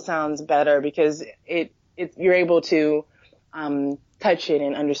sounds better, because you're able to touch it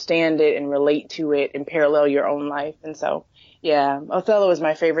and understand it and relate to it and parallel your own life. And so, yeah, Othello is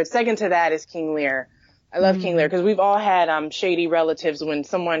my favorite. Second to that is King Lear. I love King Lear, because we've all had shady relatives. When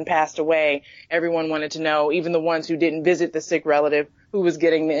someone passed away, everyone wanted to know, even the ones who didn't visit the sick relative, who was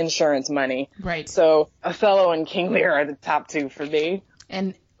getting the insurance money. Right. So Othello and King Lear are the top two for me.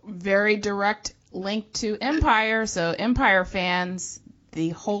 And very direct link to Empire. So Empire fans, the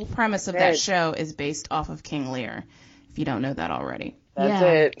whole premise of that show is based off of King Lear, if you don't know that already. That's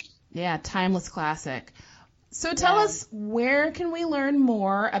it. Yeah, timeless classic. So tell us, where can we learn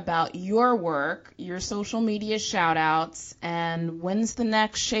more about your work, your social media shout-outs, and when's the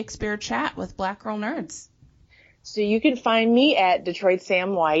next Shakespeare chat with Black Girl Nerds? So you can find me at Detroit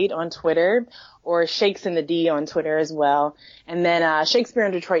Sam White on Twitter, or Shakes in the D on Twitter as well. And then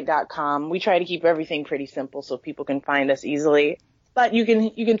ShakespeareInDetroit.com. We try to keep everything pretty simple so people can find us easily. But you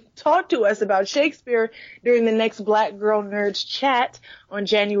can talk to us about Shakespeare during the next Black Girl Nerds chat on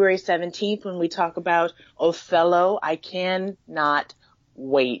January 17th, when we talk about Othello. I cannot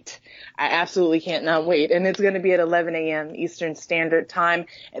wait. I absolutely can't not wait. And it's going to be at 11 a.m. Eastern Standard Time.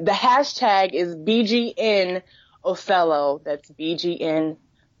 The hashtag is BGN Othello. That's BGN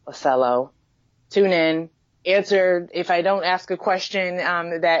Othello. Tune in. Answer. If I don't ask a question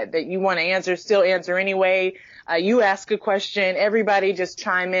that you want to answer, still answer anyway. You ask a question, everybody just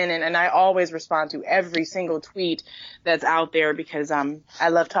chime in, and I always respond to every single tweet that's out there, because I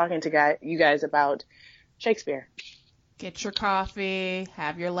love talking to you guys about Shakespeare. Get your coffee,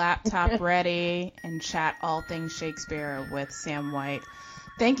 have your laptop ready, and chat all things Shakespeare with Sam White.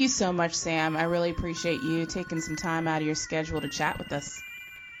 Thank you so much, Sam. I really appreciate you taking some time out of your schedule to chat with us.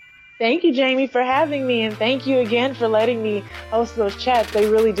 Thank you, Jamie, for having me, and thank you again for letting me host those chats. They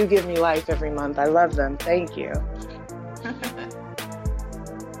really do give me life every month. I love them. Thank you.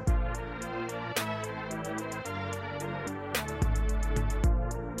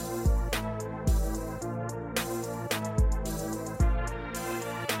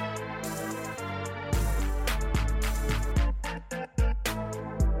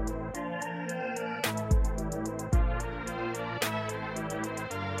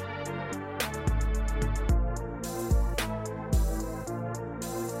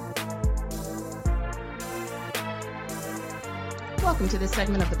 Welcome to this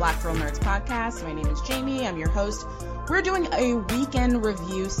segment of the Black Girl Nerds podcast. My name is Jamie. I'm your host. We're doing a weekend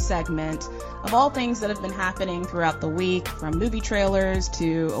review segment of all things that have been happening throughout the week, from movie trailers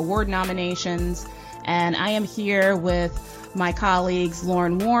to award nominations. And I am here with my colleagues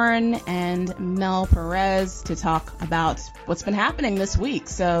Lauren Warren and Mel Perez to talk about what's been happening this week.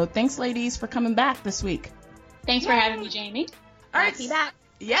 So thanks, ladies, for coming back this week. Thanks for having me, Jamie. All right. Be back.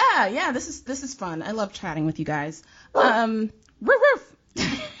 Yeah, this is fun. I love chatting with you guys. Roof.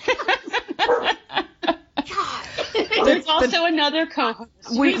 There's also another co-host.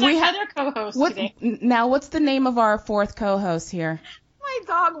 We have another co-host today. Now, what's the name of our fourth co-host here? My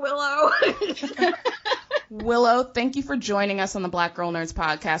dog, Willow. Willow, thank you for joining us on the Black Girl Nerds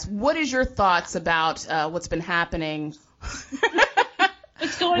podcast. What is your thoughts about what's been happening?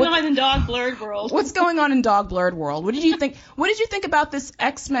 What's going on in Dog Blurred World? What's going on in Dog Blurred World? What did you think? What did you think about this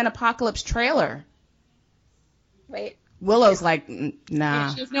X-Men Apocalypse trailer? Wait. Willow's like, nah.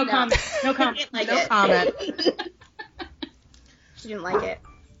 Yeah, she has no comment. No comment. No comment. She didn't like it.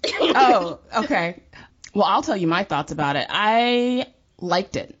 Oh, okay. Well, I'll tell you my thoughts about it. I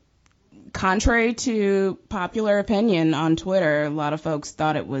liked it. Contrary to popular opinion on Twitter, a lot of folks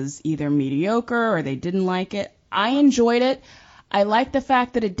thought it was either mediocre or they didn't like it. I enjoyed it. I like the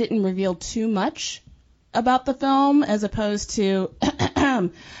fact that it didn't reveal too much about the film as opposed to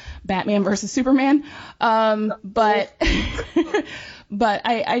Batman versus Superman. But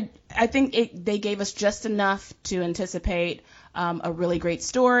I think they gave us just enough to anticipate a really great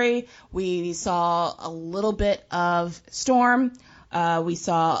story. We saw a little bit of Storm. We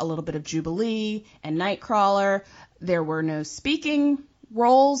saw a little bit of Jubilee and Nightcrawler. There were no speaking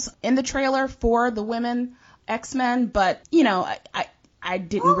roles in the trailer for the women X-Men, but, you know, I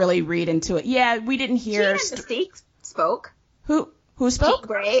didn't really read into it. Yeah, we didn't hear... Mystique spoke. Who spoke? Jean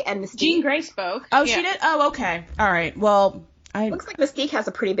Grey and Mystique. Jean Grey spoke. Oh, yeah. She did? Oh, okay. All right. Well... Looks like Mystique has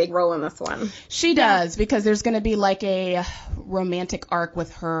a pretty big role in this one. She does, because there's going to be like a romantic arc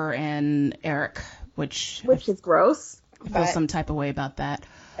with her and Eric, which is gross. I feel some type of way about that.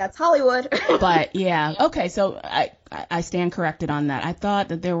 That's Hollywood. But yeah, okay, so I stand corrected on that. I thought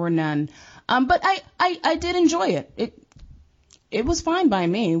that there were none, but I did enjoy it. It was fine by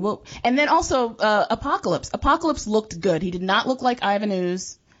me. Well, and then also Apocalypse. Apocalypse looked good. He did not look like Ivan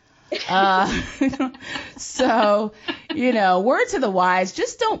Ooze. So, you know, word to the wise,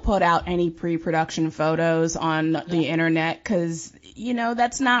 just don't put out any pre-production photos on the internet, because, you know,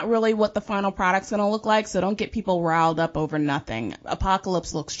 that's not really what the final product's going to look like, so don't get people riled up over nothing.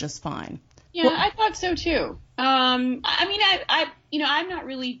 Apocalypse looks just fine. Yeah, I thought so too. I mean, I'm not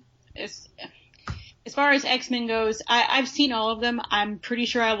really, as far as X-Men goes, I've seen all of them. I'm pretty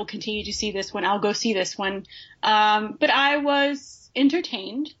sure I will continue to see this one. I'll go see this one. But I was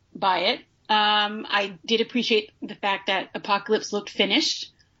entertained by it. I did appreciate the fact that Apocalypse looked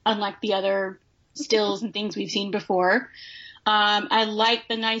finished, unlike the other stills and things we've seen before. I like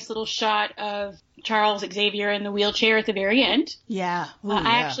the nice little shot of Charles Xavier in the wheelchair at the very end. Yeah. Ooh,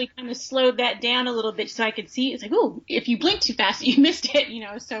 I actually kind of slowed that down a little bit so I could see. It's like, oh, if you blink too fast, you missed it, you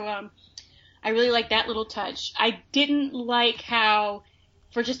know. So I really like that little touch. I didn't like how,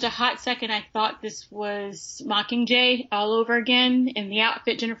 for just a hot second, I thought this was Mockingjay all over again in the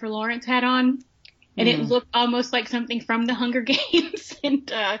outfit Jennifer Lawrence had on. And it looked almost like something from the Hunger Games.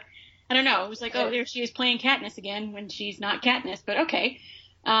 And I don't know. It was like, oh, there she is playing Katniss again when she's not Katniss. But okay.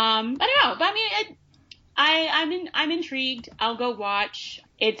 I don't know. But I mean, I'm intrigued. I'll go watch.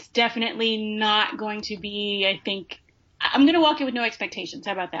 It's definitely not going to be, I think, I'm going to walk in with no expectations.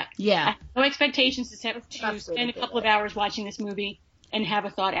 How about that? Yeah. I have no expectations to spend a couple of hours watching this movie and have a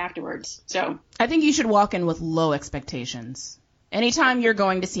thought afterwards. So I think you should walk in with low expectations. Anytime you're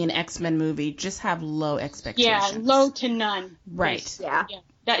going to see an X-Men movie, just have low expectations. Yeah, low to none. Right. Yeah.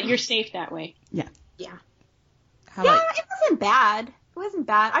 That you're safe that way. Yeah. Yeah. How it wasn't bad. It wasn't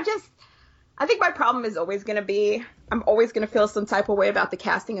bad. I think my problem is always going to be, I'm always going to feel some type of way about the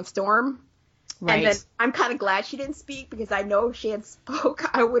casting of Storm. Right. And then I'm kind of glad she didn't speak, because I know if she had spoke,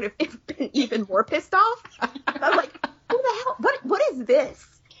 I would have been even more pissed off. I'm like, who the hell? What is this?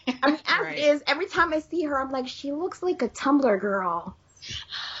 I mean, as it is, every time I see her, I'm like, she looks like a Tumblr girl.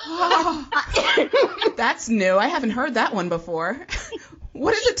 That's new. I haven't heard that one before.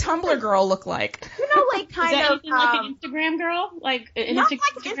 What does a Tumblr girl look like? You know, like kind of like an Instagram girl, like an not like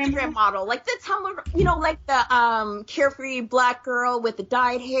an Instagram model, like the Tumblr. You know, like the carefree black girl with the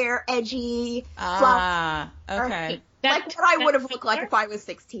dyed hair, edgy. Ah, okay. Like what I would have looked like if I was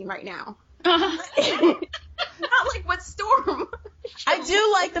 16 right now. Not like what Storm. I do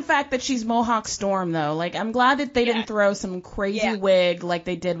like the fact that she's Mohawk Storm, though. Like, I'm glad that they didn't throw some crazy wig like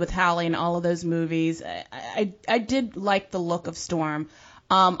they did with Halle in all of those movies. I did like the look of Storm.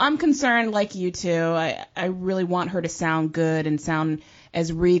 I'm concerned, like you two. I really want her to sound good and sound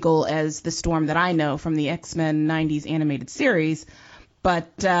as regal as the Storm that I know from the X-Men 90s animated series.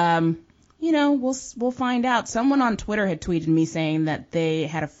 But, you know, we'll find out. Someone on Twitter had tweeted me saying that they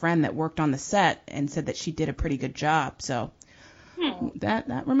had a friend that worked on the set and said that she did a pretty good job. So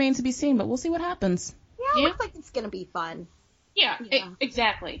that remains to be seen, but we'll see what happens. Yeah, it looks like it's going to be fun. Yeah.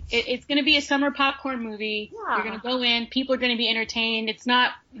 Exactly. It's going to be a summer popcorn movie. Yeah. You're going to go in. People are going to be entertained. It's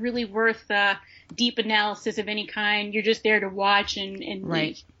not really worth deep analysis of any kind. You're just there to watch and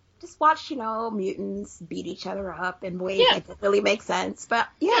leave. Just watch, you know, mutants beat each other up in ways that really make sense. But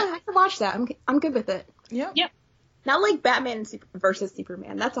yeah, I can watch that. I'm good with it. Yep. Yep. Not like Batman versus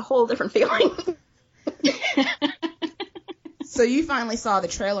Superman. That's a whole different feeling. So you finally saw the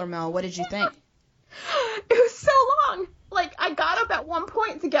trailer, Mel. What did you think? It was so long. Like, I got up at one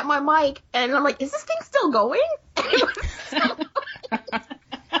point to get my mic, and I'm like, is this thing still going?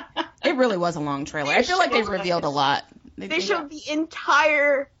 It really was a long trailer. I feel like they've revealed a lot. They showed the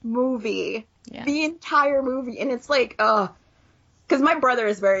entire movie. Yeah. The entire movie. And it's like, because my brother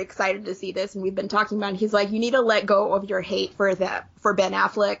is very excited to see this, and we've been talking about it. He's like, you need to let go of your hate for Ben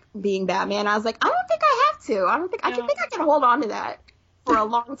Affleck being Batman. I was like, I don't think I have to. I think I can hold on to that for a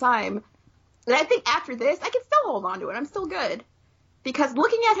long time. And I think after this, I can still hold on to it. I'm still good. Because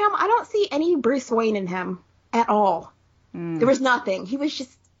looking at him, I don't see any Bruce Wayne in him at all. There was nothing. He was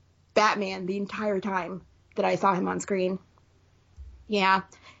just Batman the entire time that I saw him on screen. Yeah.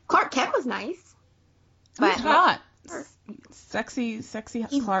 Clark Kent was nice. But hot. Sexy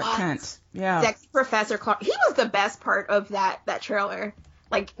Clark was. Kent. Yeah. Sexy Professor Clark. He was the best part of that trailer.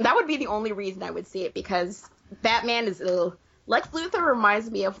 Like, that would be the only reason I would see it, because Batman is Lex Luthor reminds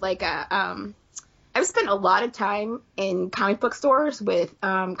me of like I've spent a lot of time in comic book stores with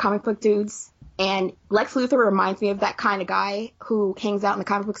comic book dudes, and Lex Luthor reminds me of that kind of guy who hangs out in the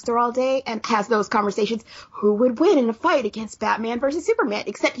comic book store all day and has those conversations. Who would win in a fight against Batman versus Superman?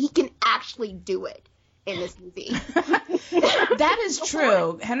 Except he can actually do it in this movie. That is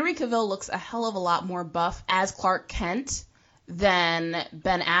true. Henry Cavill looks a hell of a lot more buff as Clark Kent than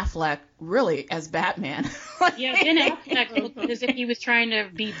Ben Affleck really as Batman. Yeah, Ben Affleck looked as if he was trying to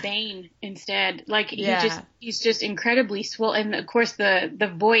be Bane instead. Like, he's just incredibly swollen. And of course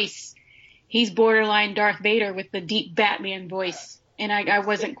the voice, he's borderline Darth Vader with the deep Batman voice. And I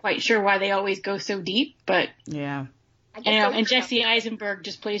wasn't quite sure why they always go so deep, but yeah. And Jesse Eisenberg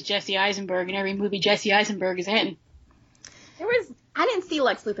just plays Jesse Eisenberg in every movie Jesse Eisenberg is in. I didn't see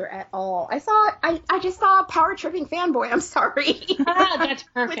Lex Luthor at all. I just saw a power tripping fanboy. I'm sorry. That's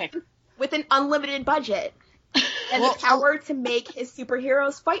perfect. With an unlimited budget and the power to make his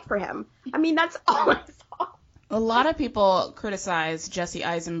superheroes fight for him. I mean, that's all I saw. A lot of people criticize Jesse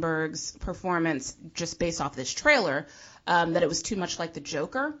Eisenberg's performance just based off this trailer, that it was too much like the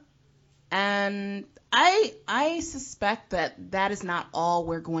Joker. And I suspect that is not all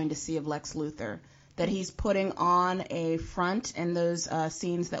we're going to see of Lex Luthor. That he's putting on a front in those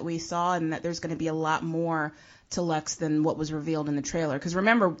scenes that we saw, and that there's going to be a lot more to Lex than what was revealed in the trailer. Because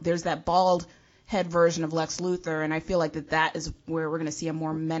remember, there's that bald head version of Lex Luthor, and I feel like that is where we're going to see a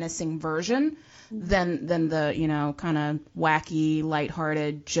more menacing version than the, kind of wacky,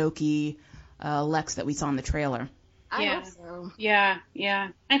 lighthearted, jokey Lex that we saw in the trailer. I hope so. Yeah.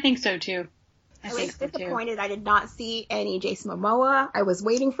 I think so, too. I was disappointed I did not see any Jason Momoa. I was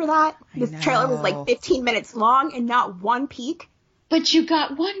waiting for that. This trailer was like 15 minutes long and not one peek. But you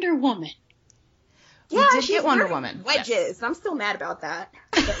got Wonder Woman. Yeah, she's get Wonder Woman. Wedges. Yes. I'm still mad about that.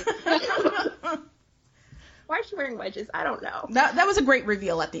 Why is she wearing wedges? I don't know. That was a great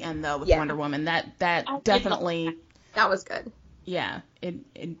reveal at the end, though, with Wonder Woman. That definitely... That was good. Yeah, it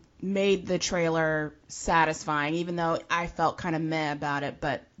made the trailer satisfying, even though I felt kind of meh about it.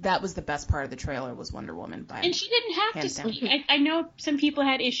 But that was the best part of the trailer, was Wonder Woman. And she didn't have to speak. I know some people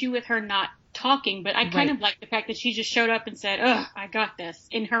had issue with her not talking, but I kind of liked the fact that she just showed up and said, "Ugh, I got this,"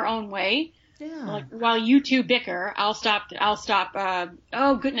 in her own way. Yeah. Like, while you two bicker, I'll stop.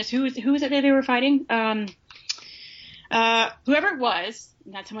 Oh goodness, who is it that they were fighting? Whoever it was.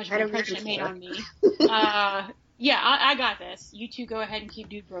 That's how much of an impression it made on me. Yeah, I got this. You two go ahead and keep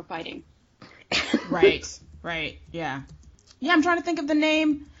dude bro fighting. Right, yeah. Yeah, I'm trying to think of the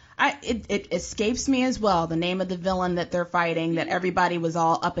name. It escapes me as well, the name of the villain that they're fighting, that everybody was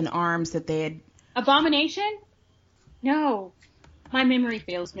all up in arms that they had... Abomination? No. My memory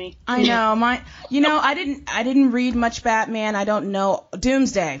fails me. I know, I didn't read much Batman, I don't know.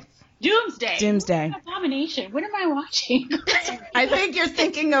 Doomsday. Abomination. What am I watching? I think you're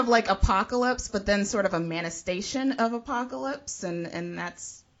thinking of like Apocalypse, but then sort of a manifestation of Apocalypse, and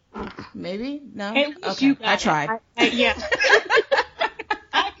that's maybe no. Okay, I tried. Yeah.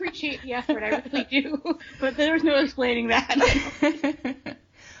 I appreciate the effort. I really do, but there was no explaining that.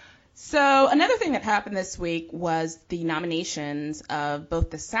 So another thing that happened this week was the nominations of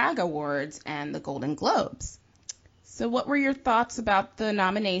both the SAG Awards and the Golden Globes. So what were your thoughts about the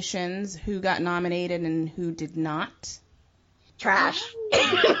nominations? Who got nominated and who did not? Trash.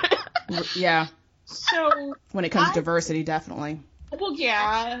 Yeah. So when it comes to diversity, definitely. Well,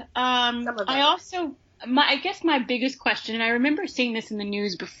 yeah. I guess my biggest question, and I remember seeing this in the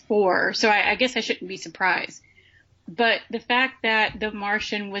news before, so I guess I shouldn't be surprised. But the fact that The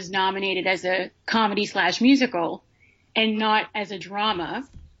Martian was nominated as a comedy/musical and not as a drama,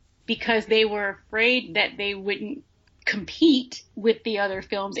 because they were afraid that they wouldn't compete with the other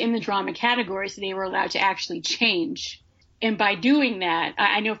films in the drama category, so they were allowed to actually change. And by doing that,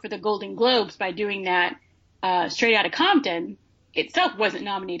 I know for the Golden Globes, by doing that, Straight Outta Compton itself wasn't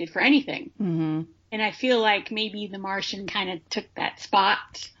nominated for anything. Mm-hmm. And I feel like maybe The Martian kind of took that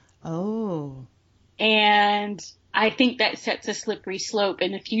spot. Oh. And I think that sets a slippery slope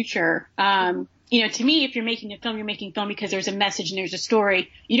in the future. You know, to me, if you're making a film, you're making a film because there's a message and there's a story.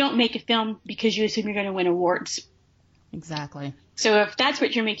 You don't make a film because you assume you're going to win awards. Exactly. So if that's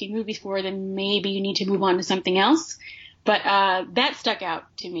what you're making movies for, then maybe you need to move on to something else. But that stuck out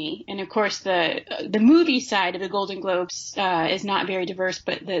to me. And of course, the movie side of the Golden Globes is not very diverse,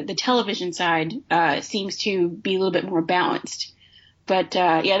 but the television side seems to be a little bit more balanced. But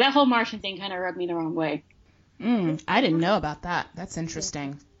yeah, that whole Martian thing kind of rubbed me the wrong way. I didn't know about that. That's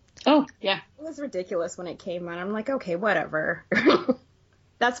interesting. Oh, yeah. It was ridiculous when it came out. I'm like, okay, whatever.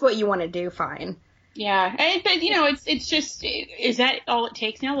 That's what you want to do, fine. Yeah, but you know, it's just, is that all it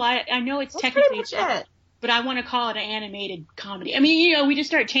takes now? Well, I know it's That's technically pretty much it. But I want to call it an animated comedy. I mean, you know, we just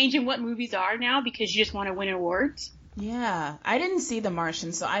start changing what movies are now because you just want to win awards. Yeah, I didn't see The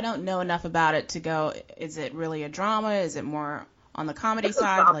Martian, so I don't know enough about it to go, is it really a drama? Is it more on the comedy It's a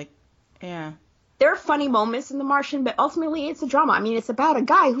side? drama. Like, yeah. There are funny moments in The Martian, but ultimately it's a drama. I mean, it's about a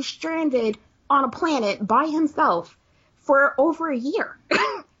guy who's stranded on a planet by himself for over a year.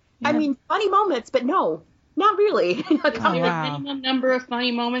 I mean, funny moments, but no, not really. Is there wow. a minimum number of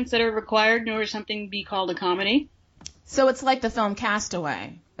funny moments that are required in order for something to be called a comedy? So it's like the film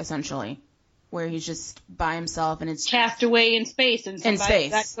Castaway, essentially, where he's just by himself and it's Castaway in space, and somebody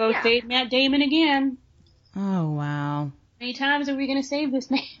got to go save Matt Damon again. Oh, wow. How many times are we going to save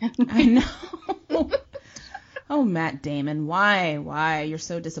this man? I know. Oh, Matt Damon, why? You're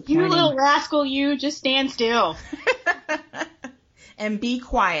so disappointing. You little rascal, you just stand still. And be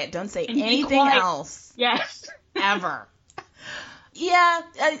quiet. Don't say And be anything quiet. else. Yes. Ever. Yeah,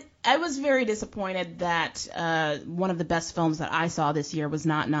 I was very disappointed that one of the best films that I saw this year was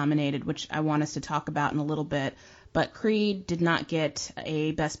not nominated, which I want us to talk about in a little bit. But Creed did not get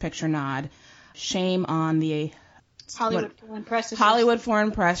a Best Picture nod. Shame on the Hollywood Foreign Press. Hollywood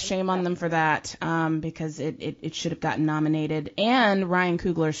Foreign Press. Shame on them for that, because it should have gotten nominated. And Ryan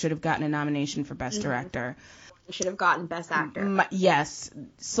Coogler should have gotten a nomination for Best Director. Should have gotten Best Actor. Yes.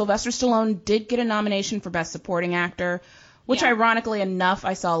 Sylvester Stallone did get a nomination for Best Supporting Actor, which ironically enough,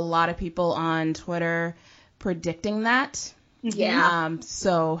 I saw a lot of people on Twitter predicting that. Yeah.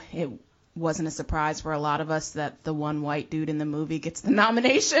 So it wasn't a surprise for a lot of us that the one white dude in the movie gets the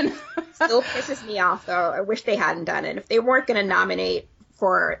nomination. Still pisses me off, though. I wish they hadn't done it. If they weren't going to nominate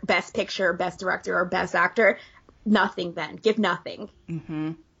for Best Picture, Best Director, or Best Actor, nothing then. Give nothing.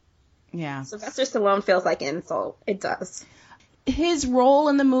 Mm-hmm. Yeah. Sylvester Stallone feels like an insult. It does. His role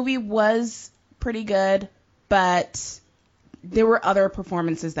in the movie was pretty good, but there were other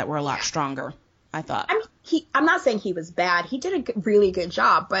performances that were a lot stronger, I thought. I mean, I'm not saying he was bad. He did a really good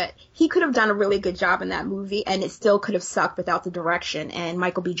job, but he could have done a really good job in that movie, and it still could have sucked without the direction and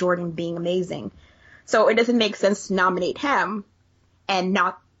Michael B. Jordan being amazing. So it doesn't make sense to nominate him and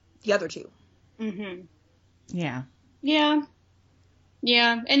not the other two. Mm-hmm. Yeah. Yeah.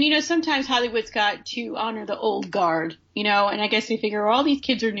 Yeah. And, you know, sometimes Hollywood's got to honor the old guard, you know, and I guess they figure all these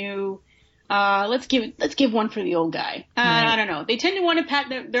kids are new. Let's give one for the old guy. Right. I don't know. They tend to want to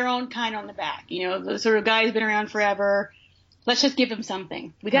pat their own kind on the back. You know, the sort of guy who's been around forever. Let's just give them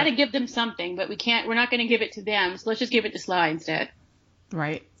something. We got to give them something, but we're not going to give it to them. So let's just give it to Sly instead.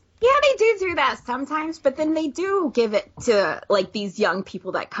 Right. Yeah, they do that sometimes, but then they do give it to, like, these young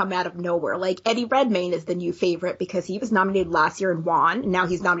people that come out of nowhere. Like, Eddie Redmayne is the new favorite because he was nominated last year and won, and now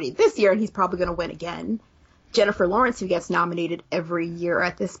he's nominated this year, and he's probably going to win again. Jennifer Lawrence, who gets nominated every year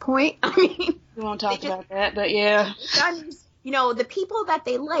at this point. I mean, We won't talk about that, but yeah. You know, the people that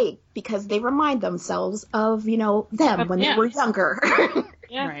they like because they remind themselves of, you know, them when they were younger.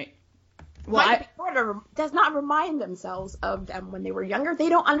 Yeah. Right. Well, Michael B. Jordan does not remind themselves of them when they were younger. They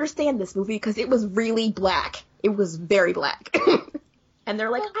don't understand this movie because it was really black. It was very black. And they're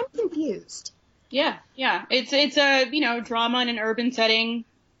like, I'm confused. Yeah. Yeah. It's a, you know, drama in an urban setting.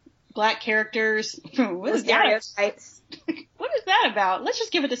 Black characters. What is that? What is that about? Let's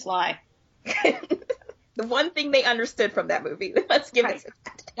just give it to Sly. The one thing they understood from that movie. Let's give it to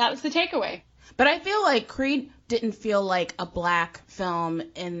that. That was the takeaway. But I feel like Creed didn't feel like a black film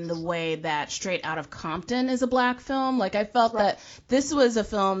in the way that Straight Outta Compton is a black film. Like, I felt that this was a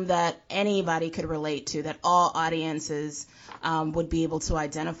film that anybody could relate to, that all audiences would be able to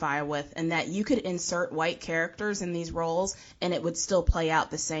identify with, and that you could insert white characters in these roles and it would still play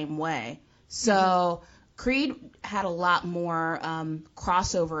out the same way. So Creed had a lot more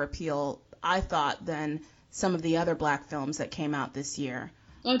crossover appeal, I thought, than some of the other black films that came out this year.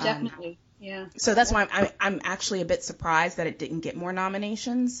 Oh, definitely. Yeah. So that's why I'm actually a bit surprised that it didn't get more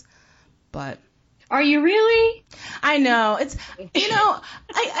nominations. But are you really? I know. It's,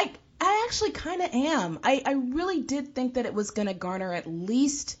 I actually kind of am. I really did think that it was going to garner at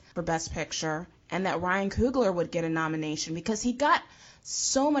least for Best Picture and that Ryan Coogler would get a nomination because he got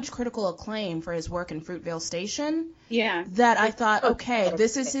so much critical acclaim for his work in Fruitvale Station. Yeah. That I thought, okay,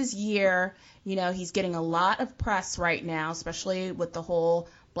 this is his year. He's getting a lot of press right now, especially with the whole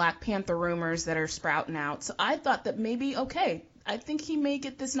Black Panther rumors that are sprouting out. So I thought that maybe, okay, I think he may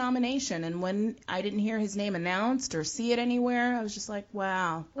get this nomination. And when I didn't hear his name announced or see it anywhere, I was just like,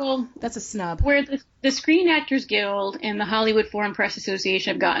 wow, well, that's a snub. Where the Screen Actors Guild and the Hollywood Foreign Press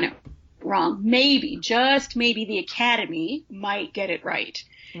Association have gotten it wrong. Maybe, just maybe the Academy might get it right.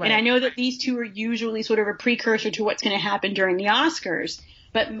 And I know that these two are usually sort of a precursor to what's going to happen during the Oscars,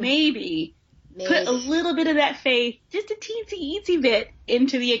 but maybe put a little bit of that faith, just a teensy bit,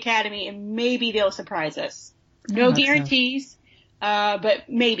 into the Academy, and maybe they'll surprise us. No guarantees, but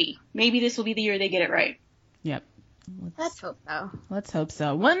maybe this will be the year they get it right. Yep. Let's hope so. Let's hope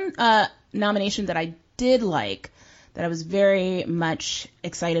so. One nomination that I did like, that I was very much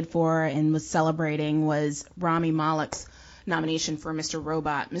excited for and was celebrating, was Rami Malek's nomination for Mr.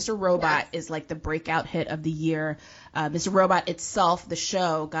 Robot. Mr. Robot is like the breakout hit of the year. Mr. Robot itself, the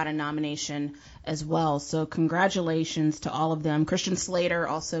show, got a nomination as well. So congratulations to all of them. Christian Slater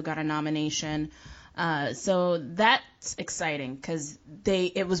also got a nomination. So that's exciting because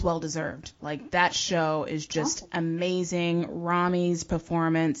it was well deserved. Like, that show is just amazing. Rami's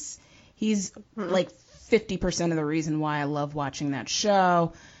performance, he's like 50% of the reason why I love watching that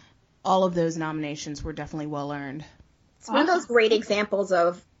show. All of those nominations were definitely well earned. It's one of those great examples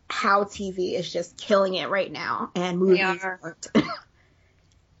of how TV is just killing it right now, and movies aren't.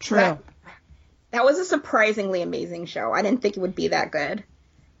 True. That was a surprisingly amazing show. I didn't think it would be that good.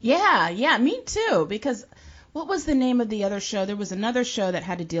 Yeah, me too. Because what was the name of the other show? There was another show that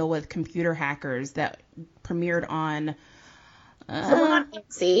had to deal with computer hackers that premiered on. The one on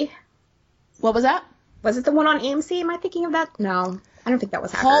AMC. What was that? Was it the one on AMC? Am I thinking of that? No, I don't think that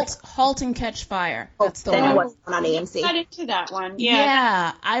was hackers. Halt and Catch Fire. That's the then one. It was on AMC. Got into that one.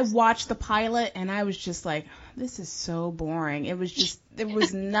 Yeah, I watched the pilot and I was just like, this is so boring. It was just, there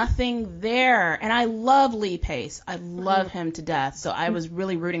was nothing there. And I love Lee Pace. I love him to death. So I was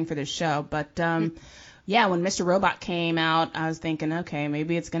really rooting for this show. But yeah, when Mr. Robot came out, I was thinking, okay,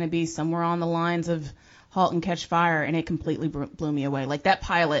 maybe it's going to be somewhere on the lines of Halt and Catch Fire, and it completely blew me away. Like, that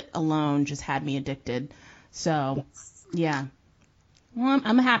pilot alone just had me addicted. So, yeah. Well,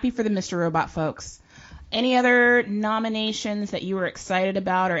 I'm happy for the Mr. Robot folks. Any other nominations that you were excited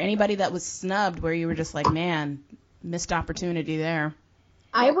about, or anybody that was snubbed where you were just like, man, missed opportunity there?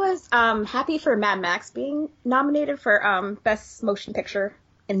 I was happy for Mad Max being nominated for Best Motion Picture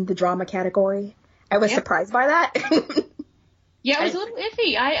in the drama category. I was surprised by that. Yeah, it was a little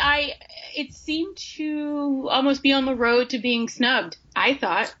iffy. It seemed to almost be on the road to being snubbed, I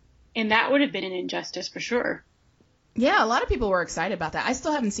thought, and that would have been an injustice for sure. Yeah, a lot of people were excited about that. I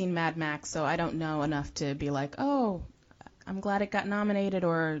still haven't seen Mad Max, so I don't know enough to be like, oh, I'm glad it got nominated,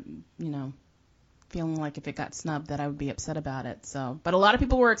 or, feeling like if it got snubbed that I would be upset about it. So, but a lot of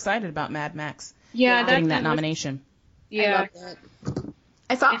people were excited about Mad Max getting that nomination. Yeah.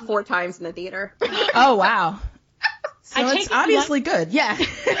 I saw it 4 times in the theater. Oh, wow. So it's obviously good. Yeah.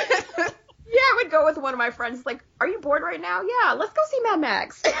 Yeah, I would go with one of my friends, like, are you bored right now? Yeah, let's go see Mad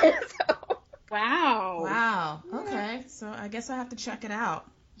Max. Wow. Okay. So I guess I have to check it out.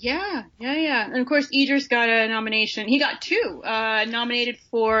 Yeah. And of course, Idris got a nomination. He got 2, nominated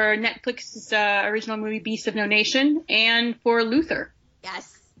for Netflix's original movie Beasts of No Nation and for Luther.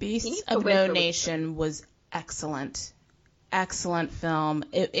 Yes. Beasts of No Nation was excellent. Excellent film.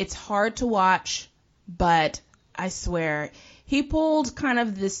 It's hard to watch, but I swear, he pulled kind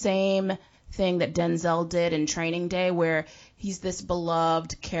of the same thing that Denzel did in Training Day, where he's this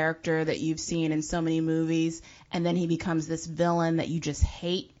beloved character that you've seen in so many movies, and then he becomes this villain that you just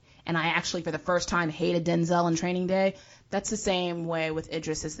hate. And I actually, for the first time, hated Denzel in Training Day. That's the same way with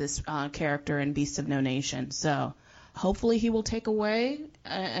Idris as this character in Beasts of No Nation. So hopefully he will take away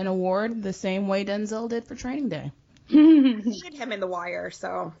an award the same way Denzel did for Training Day. He had him in The Wire,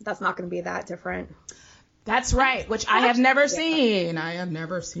 so that's not going to be that different. That's right, which I have never seen. I have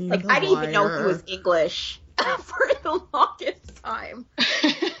never seen Like, I didn't even know he was English for the longest time.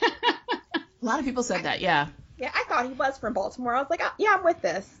 A lot of people said that, yeah. Yeah, I thought he was from Baltimore. I was like, oh, yeah, I'm with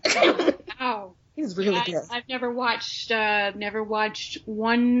this. Wow. He's really good. I've never watched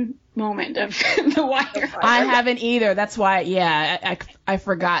one moment of The Wire. I haven't either. That's why, I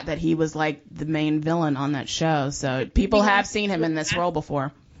forgot that he was like the main villain on that show. So people have seen him in this role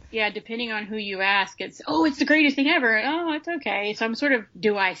before. Yeah, depending on who you ask, it's the greatest thing ever. Oh, it's okay. So I'm sort of,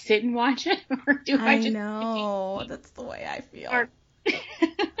 do I sit and watch it, or do I just? I know, that's the way I feel.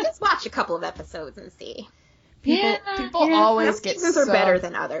 Just watch a couple of episodes and see. People always get seasons are better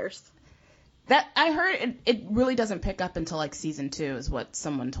than others. That I heard it really doesn't pick up until like season 2 is what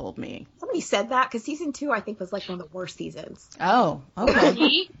someone told me. Somebody said that because season 2 I think was like one of the worst seasons. Oh,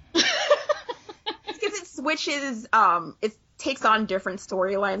 okay. Because it switches, it takes on different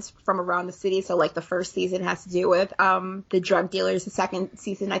storylines from around the city. So like the first season has to do with the drug dealers. The second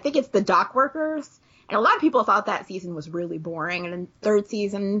season, I think it's the dock workers. And a lot of people thought that season was really boring. And then third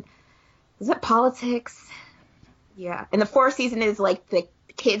season, is it politics? Yeah. And the fourth season is like the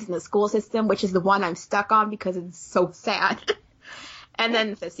kids in the school system, which is the one I'm stuck on because it's so sad. And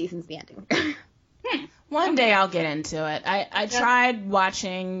then the fifth season's the ending. One day I'll get into it. I tried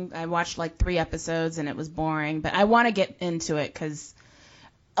watching. I watched like 3 episodes and it was boring, but I want to get into it because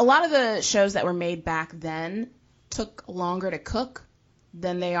a lot of the shows that were made back then took longer to cook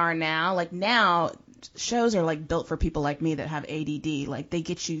than they are now. Like now, shows are like built for people like me that have ADD. Like they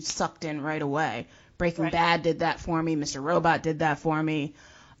get you sucked in right away. Breaking Bad did that for me. Mr. Robot did that for me.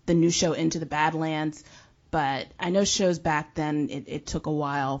 The new show Into the Badlands. But I know shows back then, it took a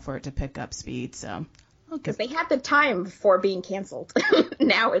while for it to pick up speed. So because they had the time before being canceled.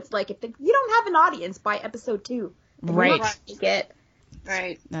 Now it's like if you don't have an audience by episode 2, right?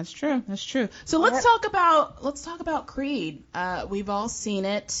 Right. That's true. So let's talk about Creed. We've all seen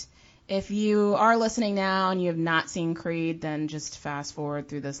it. If you are listening now and you have not seen Creed, then just fast forward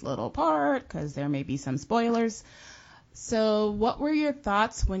through this little part because there may be some spoilers. So what were your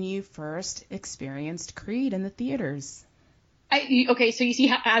thoughts when you first experienced Creed in the theaters? Okay, so you see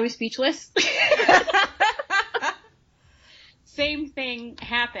how I was speechless? Same thing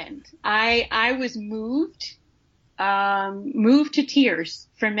happened. I was moved to tears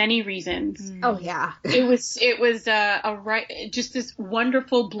for many reasons. Oh yeah. It was just this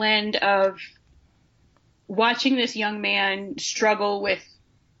wonderful blend of watching this young man struggle with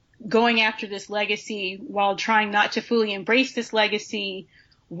going after this legacy while trying not to fully embrace this legacy,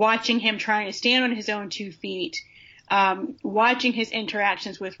 watching him trying to stand on his own 2 feet, watching his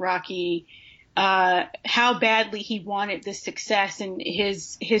interactions with Rocky, how badly he wanted this success, and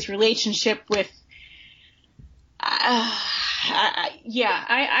his relationship with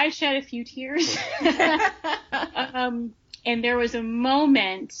I shed a few tears. And there was a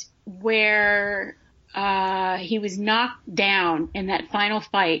moment where he was knocked down in that final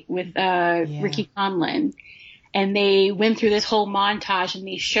fight with Ricky Conlon, and they went through this whole montage and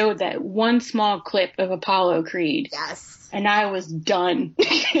they showed that one small clip of Apollo Creed. Yes. And I was done.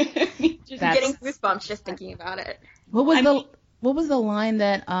 Getting goosebumps just thinking about it. What was the line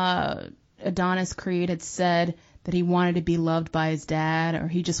that Adonis Creed had said, that he wanted to be loved by his dad, or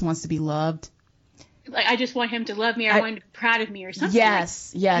he just wants to be loved? Like, I just want him to love me, or I want him to be proud of me, or something.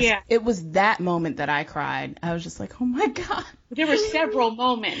 Yes. Yeah. It was that moment that I cried. I was just like, oh my God. There were several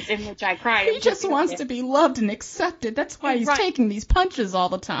moments in which I cried. He just wants to be loved and accepted. That's why he's taking these punches all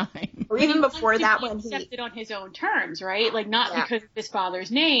the time. Or even before that, when he accepted on his own terms, right? Like not because of his father's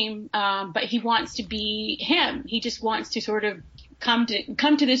name, but he wants to be him. He just wants to sort of come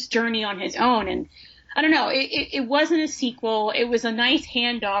to this journey on his own. And I don't know, it wasn't a sequel. It was a nice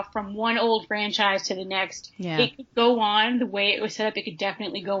handoff from one old franchise to the next. Yeah. It could go on the way it was set up. It could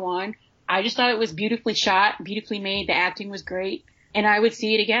definitely go on. I just thought it was beautifully shot, beautifully made. The acting was great. And I would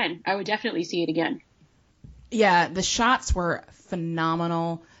see it again. I would definitely see it again. Yeah, the shots were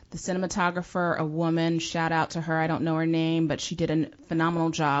phenomenal. The cinematographer, a woman, shout out to her. I don't know her name, but she did a phenomenal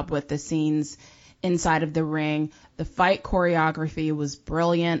job with the scenes inside of the ring. The fight choreography was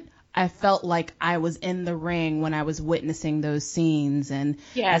brilliant. I felt like I was in the ring when I was witnessing those scenes. And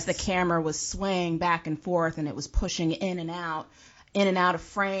as the camera was swaying back and forth and it was pushing in and out of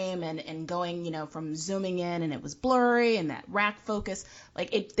frame and going, from zooming in, and it was blurry and that rack focus,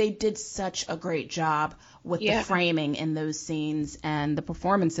 they did such a great job with the framing in those scenes, and the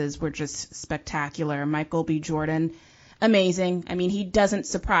performances were just spectacular. Michael B. Jordan, amazing. I mean, he doesn't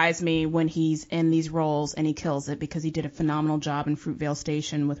surprise me when he's in these roles, and he kills it because he did a phenomenal job in Fruitvale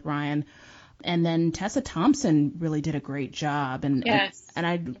Station with Ryan. And then Tessa Thompson really did a great job. And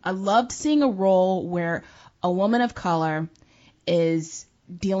I loved seeing a role where a woman of color is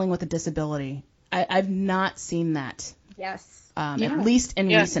dealing with a disability. I've not seen that. Yes. At least in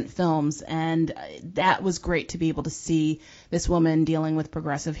recent films. And that was great to be able to see this woman dealing with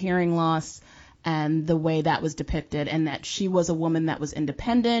progressive hearing loss and the way that was depicted, and that she was a woman that was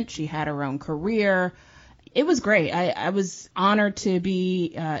independent. She had her own career. It was great. I was honored to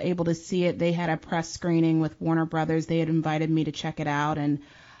be able to see it. They had a press screening with Warner Brothers. They had invited me to check it out, and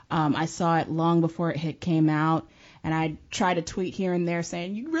I saw it long before it came out. And I tried to tweet here and there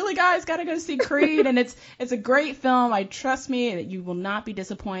saying, "You really guys got to go see Creed." And it's a great film. Trust me that you will not be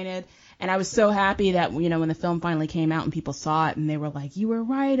disappointed. And I was so happy that, you know, when the film finally came out and people saw it and they were like, "You were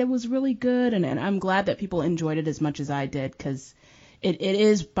right. It was really good." And I'm glad that people enjoyed it as much as I did, because it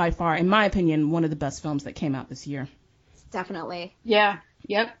is by far, in my opinion, one of the best films that came out this year. Definitely. Yeah.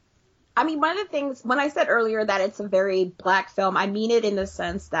 Yep. I mean, one of the things, when I said earlier that it's a very Black film, I mean it in the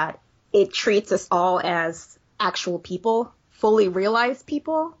sense that it treats us all as actual people, fully realized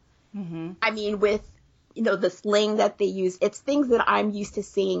people. Mm-hmm. I mean, with, you know, the slang that they use, it's things that I'm used to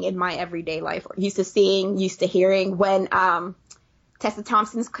seeing in my everyday life, or used to hearing when Tessa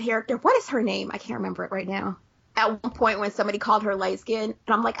Thompson's character, what is her name? I can't remember it right now. At one point when somebody called her light skin, and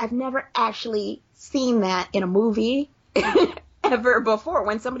I'm like, I've never actually seen that in a movie ever before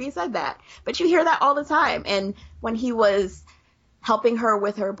when somebody said that. But you hear that all the time. And when he was helping her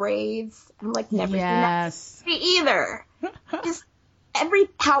with her braids, I'm like, never seen that either. Just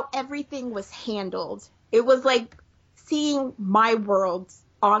how everything was handled. It was like seeing my world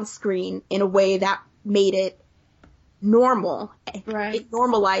on screen in a way that made it normal. Right. It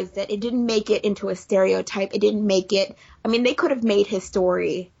normalized it. It didn't make it into a stereotype. It didn't make it, I mean, they could have made his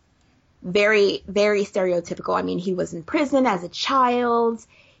story very, very stereotypical. I mean, he was in prison as a child.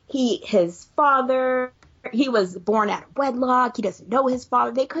 His father, he was born out of wedlock. He doesn't know his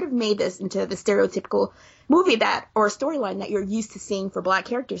father. They could have made this into the stereotypical movie or storyline that you're used to seeing for Black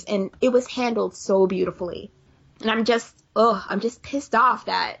characters. And it was handled so beautifully. And I'm just pissed off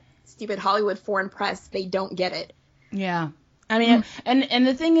that stupid Hollywood foreign press, they don't get it. Yeah. I mean, and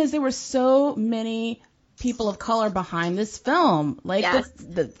the thing is, there were so many people of color behind this film, like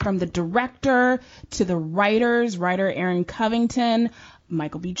from the director to the writer Aaron Covington,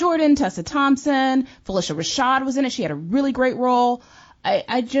 Michael B. Jordan, Tessa Thompson, Phylicia Rashad was in it. She had a really great role.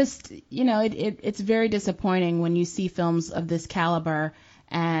 I just, you know, it's very disappointing when you see films of this caliber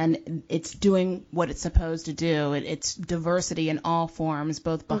and it's doing what it's supposed to do. It's diversity in all forms,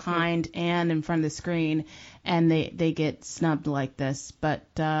 both behind and in front of the screen, and they get snubbed like this. But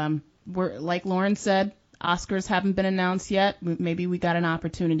we're, like Lauren said, Oscars haven't been announced yet. Maybe we got an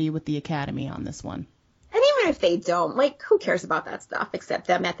opportunity with the Academy on this one. And even if they don't, like, who cares about that stuff except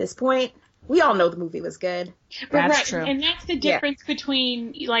them at this point? We all know the movie was good. That's true. And that's the difference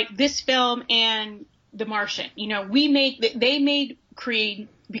between, like, this film and The Martian. You know, they made Creed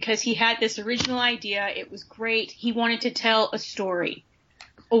because he had this original idea. It was great. He wanted to tell a story.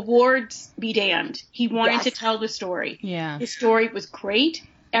 Awards be damned. He wanted to tell the story. Yeah. The story was great.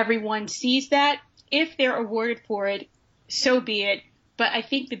 Everyone sees that. If they're awarded for it, so be it. But I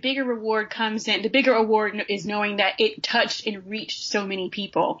think the bigger award is knowing that it touched and reached so many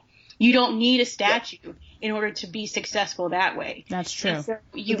people. You don't need a statue in order to be successful that way. That's true. So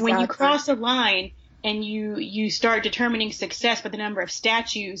when you cross a line and you start determining success by the number of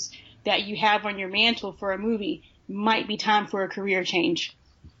statues that you have on your mantle for a movie, might be time for a career change.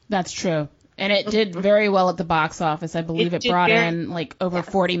 That's true. And it did very well at the box office. I believe it brought in like over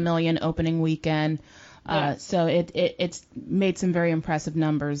 40 million opening weekend. So it's made some very impressive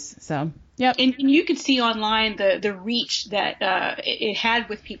numbers. So, yep. And you could see online the reach that it had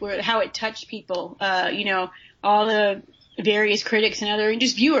with people, how it touched people. You know, all the various critics and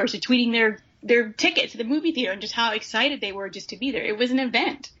just viewers are tweeting their tickets to the movie theater and just how excited they were just to be there. It was an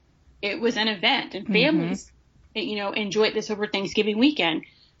event. And families, you know, enjoyed this over Thanksgiving weekend.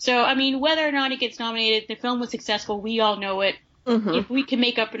 So, I mean, whether or not it gets nominated, the film was successful. We all know it. If we can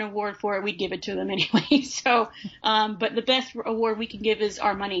make up an award for it, we'd give it to them anyway. So, but the best award we can give is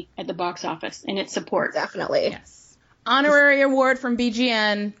our money at the box office and its support. Definitely. Yes. Honorary award from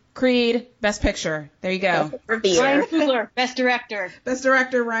BGN, Creed, Best Picture. There you go. Ryan Coogler, Best Director. Best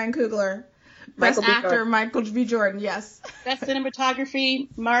Director, Ryan Coogler. Best Actor, Michael B. Jordan, yes. Best Cinematography,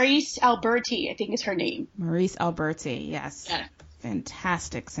 Maurice Alberti, I think is her name. Maurice Alberti, yes. Yeah.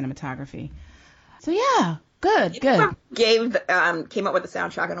 Fantastic cinematography. So, yeah. Good. Came up with the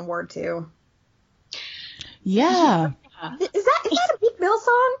soundtrack and award too. Yeah. Is that a Meek Mill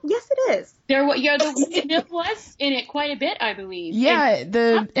song? Yes, it is. The Meek Mill was in it quite a bit, I believe. Yeah,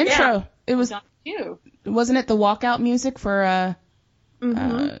 the intro. It was. Too. Wasn't it the walkout music for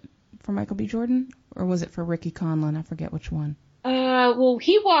Michael B. Jordan, or was it for Ricky Conlon? I forget which one. Well,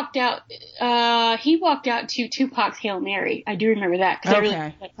 he walked out to Tupac's Hail Mary. I do remember that because I really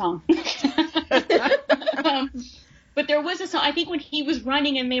like that song. But there was a song, I think, when he was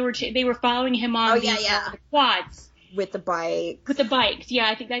running and they were following him on the quads. With the bike. With the bikes, yeah.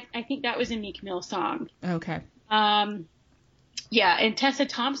 I think that was a Meek Mill song. Okay. Yeah, and Tessa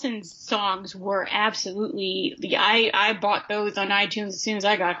Thompson's songs were absolutely. I bought those on iTunes as soon as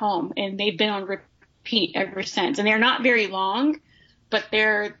I got home, and they've been on repeat ever since. And they're not very long, but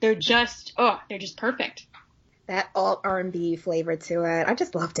they're just perfect. That alt R&B flavor to it. I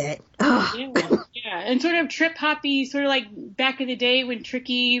just loved it. Yeah, and sort of trip hoppy, sort of like back in the day when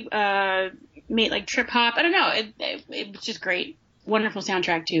Tricky made like trip hop. I don't know. It was just great. Wonderful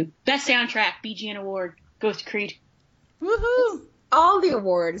soundtrack too. Best soundtrack, BGN Award goes to Creed. Woohoo! All the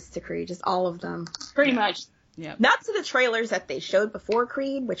awards to Creed, just all of them. Pretty much. Yeah. Not to the trailers that they showed before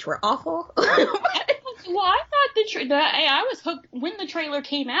Creed, which were awful. Well, I thought I was hooked when the trailer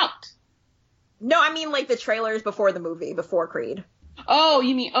came out. No, I mean like the trailers before the movie, before Creed. Oh,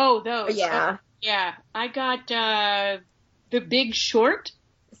 you mean those? Yeah. Yeah. I got The Big Short.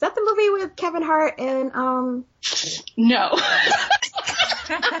 Is that the movie with Kevin Hart and No.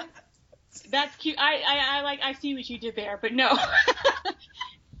 That's cute. I see what you did there, but no.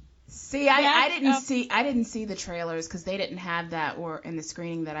 See, I didn't see the trailers because they didn't have that or in the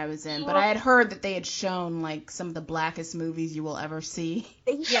screening that I was in. But I had heard that they had shown like some of the blackest movies you will ever see.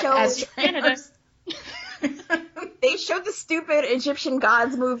 They showed they showed the stupid Egyptian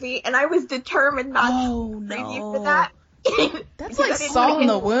gods movie, and I was determined not to preview for that. That's like salt in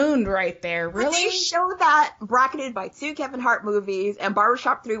the wound right there. Really? They showed that bracketed by 2 Kevin Hart movies and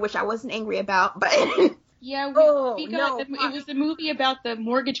Barbershop 3, which I wasn't angry about, but yeah, it was the movie about the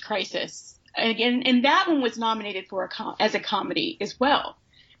mortgage crisis, and that one was nominated for as a comedy as well,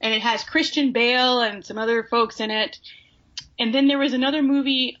 and it has Christian Bale and some other folks in it. And then there was another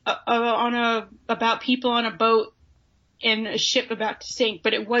movie about people on a boat and a ship about to sink,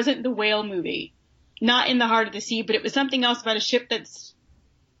 but it wasn't the whale movie. Not In the Heart of the Sea, but it was something else about a ship that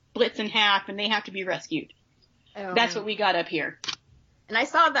splits in half and they have to be rescued. That's what we got up here. And I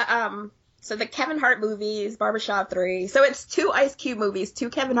saw the Kevin Hart movies, Barbershop 3. So it's 2 Ice Cube movies,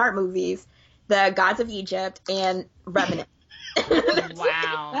 2 Kevin Hart movies, The Gods of Egypt, and Revenant.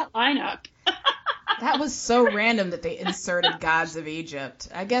 Wow. That lineup. That was so random that they inserted Gods of Egypt.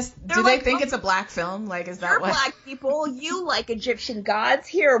 I guess, do they think it's a black film? Like, is that you're what? Black people, you like Egyptian gods.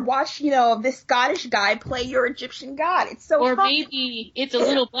 Here, watch, this Scottish guy play your Egyptian god. It's so Or fun. maybe it's a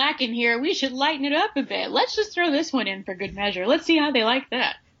little black in here. We should lighten it up a bit. Let's just throw this one in for good measure. Let's see how they like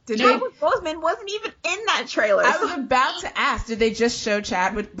that. Chadwick Boseman wasn't even in that trailer. I was about to ask, did they just show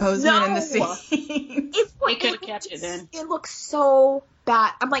Chadwick Boseman in the scene? They could have kept it then. It looks so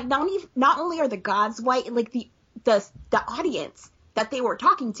bad. I'm like, not only are the gods white, like the audience that they were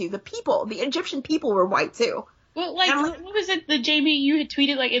talking to, the Egyptian people were white too. Well, like, what was it that Jamie, you had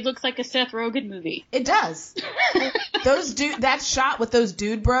tweeted, like, it looks like a Seth Rogen movie. It does. That shot with those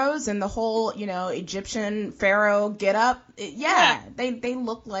dude bros and the whole, Egyptian pharaoh get up. They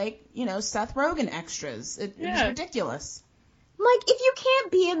look like, Seth Rogen extras. It was ridiculous. Like, if you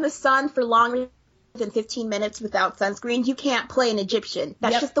can't be in the sun for longer than 15 minutes without sunscreen, you can't play an Egyptian.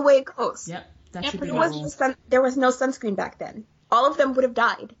 That's just the way it goes. Yep. That should be there was no sunscreen back then. All of them would have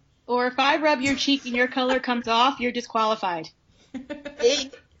died. Or if I rub your cheek and your color comes off, you're disqualified.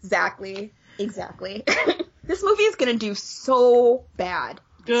 Exactly. This movie is going to do so bad.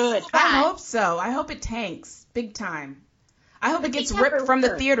 Good. I hope so. I hope it tanks big time. I hope it gets ripped from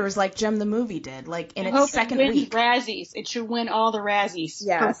the theaters like Jem the Movie did, like in its second week. Razzies. It should win all the Razzies.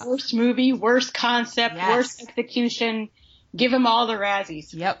 Yes. For worst movie, worst concept, worst execution. Give them all the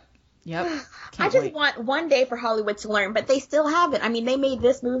Razzies. Yep. I just want one day for Hollywood to learn, but they still haven't. I mean, they made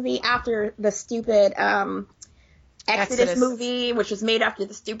this movie after the stupid Exodus movie, which was made after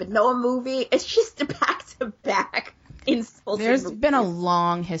the stupid Noah movie. It's just back to back insulting. There's been a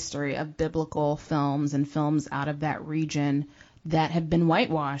long history of biblical films and films out of that region that have been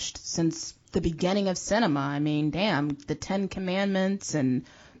whitewashed since the beginning of cinema. I mean, damn, the 10 Commandments and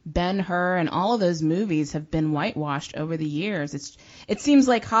Ben-Hur and all of those movies have been whitewashed over the years. It seems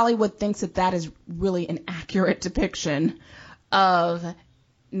like Hollywood thinks that is really an accurate depiction of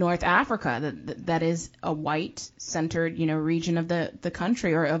North Africa, that is a white-centered, region of the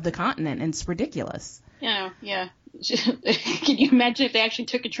country or of the continent, and it's ridiculous. Yeah. Can you imagine if they actually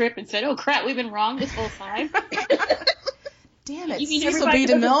took a trip and said, "Oh crap, we've been wrong this whole time"? Damn it, Cecil B.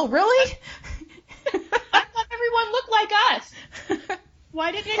 DeMille, really? I thought everyone looked like us.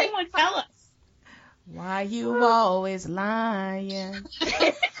 Why didn't anyone tell us? Why you always lying?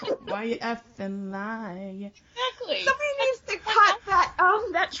 Why you effing lying? Exactly. Somebody needs to cut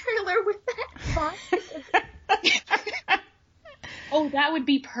that trailer with that font. Oh, that would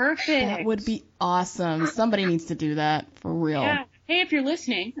be perfect. That would be awesome. Somebody needs to do that for real. Yeah. Hey, if you're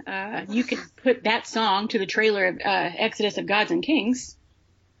listening, you can put that song to the trailer of Exodus of Gods and Kings.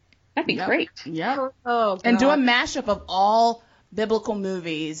 That'd be great. Yep. Oh, God. And do a mashup of all biblical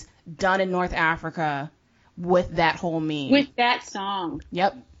movies done in North Africa with that whole meme. With that song.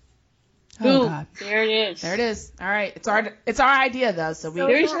 Yep. Oh, Boom. God. There it is. There it is. All right. It's our idea, though. So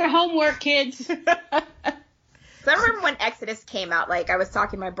There's your homework, kids. So I remember when Exodus came out, like, I was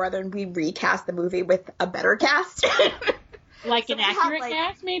talking to my brother and we recast the movie with a better cast. Like So an we had, accurate like-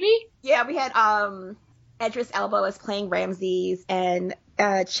 cast, maybe? Yeah, we had Idris Elba was playing Ramses, and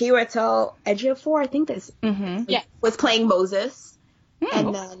Chiwetel Ejiofor, I think this Mm-hmm. was playing Moses, Hmm.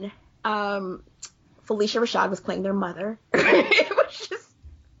 and then Felicia Rashad was playing their mother. It was just,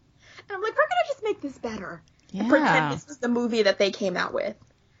 and I'm like, we're gonna just make this better. And pretend Yeah. this was the movie that they came out with.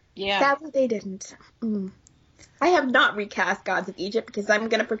 Yeah. Sadly, they didn't. I have not recast Gods of Egypt because I'm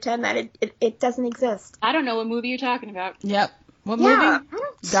gonna pretend that it doesn't exist. I don't know what movie you're talking about. Yep. What Yeah.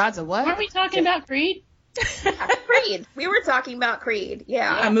 movie? Gods of what? Aren't we talking about Creed? Creed. We were talking about Creed.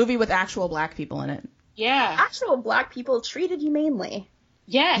 Yeah. A movie with actual black people in it. Yeah. Actual black people treated humanely.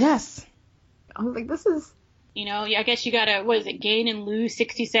 Yes. Yes. I was like, this is. You know, I guess you gotta, gain and lose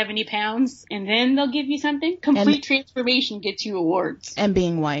 60, 70 pounds, and then they'll give you something? Complete transformation gets you awards. And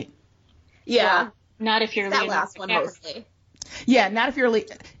being white. Yeah. Not if you're That Leonardo last one DiCaprio. mostly. Yeah, not if you're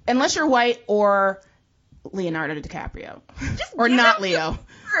unless you're white or Leonardo DiCaprio. Or give not him Leo.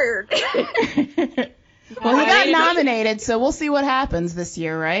 Word. Well, he got Right. nominated, so we'll see what happens this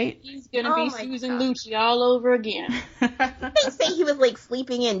year, right? He's gonna Oh be my Susan God. Lucci all over again. They say he was like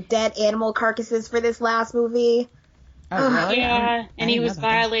sleeping in dead animal carcasses for this last movie. Oh, really? Yeah, and he didn't was know about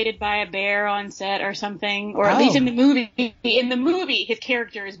that. violated by a bear on set or something, or at Oh. least in the movie. In the movie, his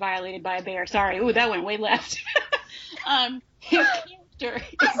character is violated by a bear. Sorry, ooh, that went way left. His character.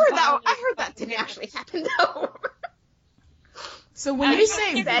 I is heard violated by that a didn't bear. actually happen though. So when I you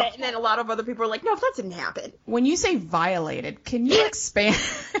think say Said it, and then a lot of other people were like, no, that didn't happen. violated, can you expand?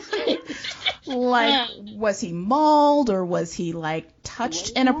 Like, was he mauled or was he like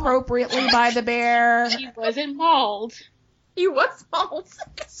touched inappropriately by the bear? He wasn't mauled. He was mauled.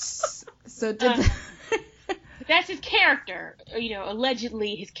 So did But that's his character. You know,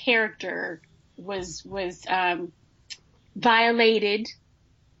 allegedly his character was violated,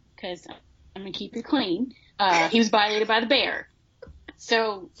 because I'm gonna keep it clean. He was violated by the bear.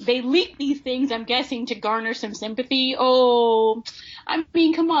 So they leaked these things, I'm guessing, to garner some sympathy. Oh, I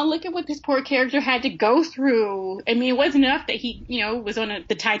mean, come on, look at what this poor character had to go through. I mean, it wasn't enough that he, was on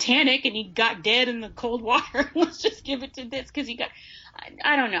the Titanic and he got dead in the cold water. Let's just give it to this because he got,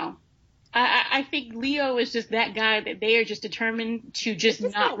 I don't know. I think Leo is just that guy that they are just determined to just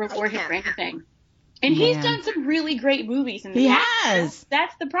not reward him for anything. And he's done some really great movies in the past. He has.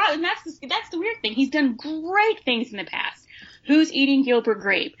 That's the problem. That's the weird thing. He's done great things in the past. Who's Eating Gilbert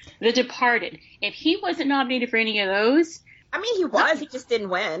Grape? The Departed. If he wasn't nominated for any of those, I mean, he was. He just didn't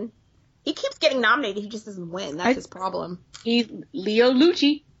win. He keeps getting nominated. He just doesn't win. That's his problem. he's Leo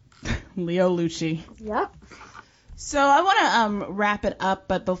Lucci. Leo Lucci. Yep. So I want to wrap it up,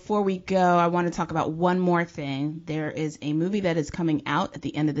 but before we go, I want to talk about one more thing. There is a movie that is coming out at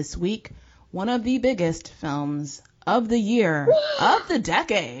the end of this week. One of the biggest films of the year, of the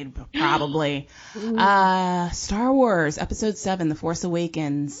decade, probably. Star Wars Episode 7, The Force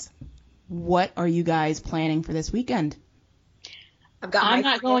Awakens. What are you guys planning for this weekend? I'm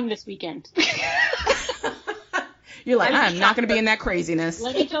not going this weekend. You're like, I'm not going to be in that craziness.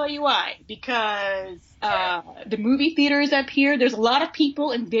 Let me tell you why. Because the movie theaters up here, there's a lot of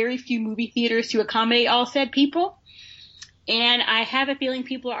people and very few movie theaters to accommodate all said people. And I have a feeling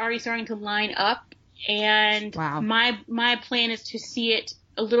people are already starting to line up. And my plan is to see it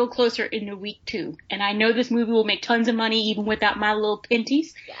a little closer in a week too. And I know this movie will make tons of money even without my little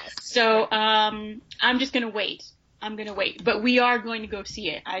pinties. Yes. So I'm just going to wait. But we are going to go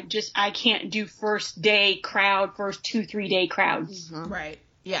see it. I can't do first day crowd, first 2-3 day crowds. Mm-hmm. Right.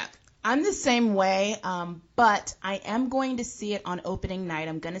 Yeah. I'm the same way, but I am going to see it on opening night.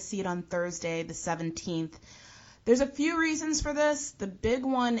 I'm going to see it on Thursday, the 17th. There's a few reasons for this. The big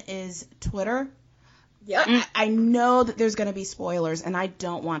one is Twitter. Yep. I know that there's going to be spoilers, and I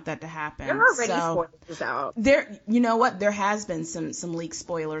don't want that to happen. There are already spoilers out. You know what? There has been some leaked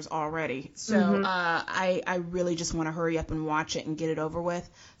spoilers already. So I really just want to hurry up and watch it and get it over with.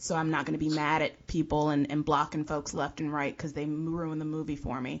 So I'm not going to be mad at people and blocking folks left and right because they ruined the movie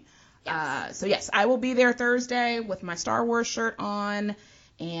for me. Yes. So yes, I will be there Thursday with my Star Wars shirt on.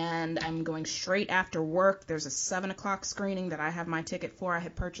 and I'm going straight after work. There's a 7:00 screening that I have my ticket for. I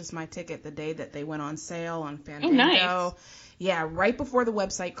had purchased my ticket the day that they went on sale on Fandango. Oh, nice. Yeah, right before the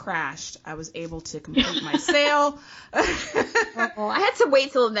website crashed, I was able to complete my sale. I had to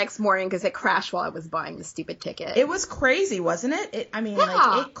wait till the next morning because it crashed while I was buying the stupid ticket. It was crazy, wasn't it?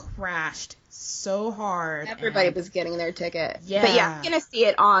 It crashed so hard. Everybody was getting their ticket. Yeah. But yeah, I'm going to see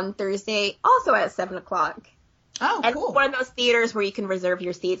it on Thursday, also at 7:00. Oh, and cool. It's one of those theaters where you can reserve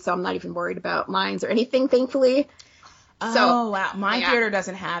your seats, so I'm not even worried about lines or anything, thankfully. Oh, wow. My theater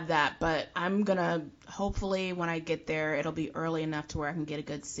doesn't have that, but I'm going to, hopefully when I get there, it'll be early enough to where I can get a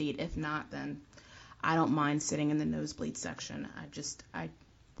good seat. If not, then I don't mind sitting in the nosebleed section. I just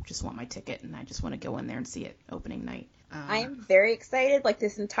want my ticket, and I just want to go in there and see it opening night. I am very excited. Like,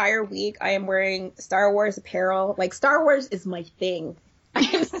 this entire week, I am wearing Star Wars apparel. Like, Star Wars is my thing.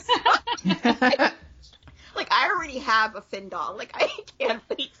 Like, I already have a Finn doll. Like, I can't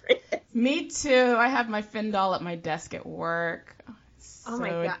wait for this. Me too. I have my Finn doll at my desk at work. Oh my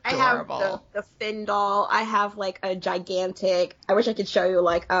god. Adorable. I have the Finn doll. I have like a gigantic, I wish I could show you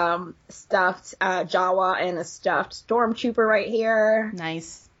like stuffed Jawa and a stuffed Stormtrooper right here.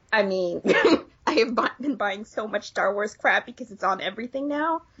 Nice. I mean, I have been buying so much Star Wars crap because it's on everything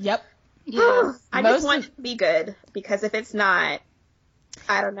now. Yep. Yeah. I just want it to be good, because if it's not,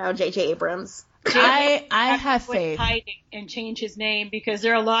 I don't know, J.J. Abrams. I have faith. Hiding and change his name, because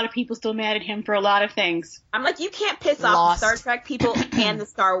there are a lot of people still mad at him for a lot of things. I'm like, you can't piss off the Star Trek people and the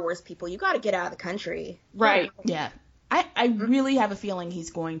Star Wars people. You got to get out of the country. Right. Yeah. I really have a feeling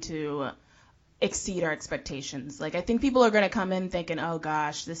he's going to exceed our expectations. Like, I think people are going to come in thinking, oh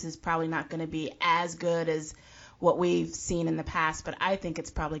gosh, this is probably not going to be as good as what we've seen in the past, but I think it's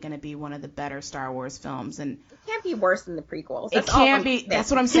probably going to be one of the better Star Wars films. And it can't be worse than the prequels. It can't be.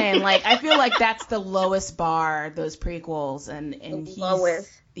 That's what I'm saying. Like, I feel like that's the lowest bar, those prequels, and the lowest.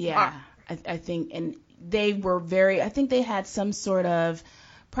 Yeah, I think, and they were I think they had some sort of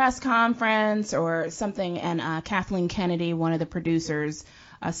press conference or something, and Kathleen Kennedy, one of the producers,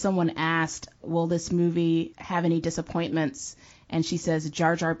 someone asked, will this movie have any disappointments? And she says,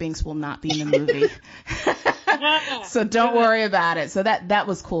 Jar Jar Binks will not be in the movie. So don't worry about it. So that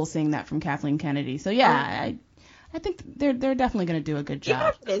was cool seeing that from Kathleen Kennedy. So yeah, I think they're definitely going to do a good job. Even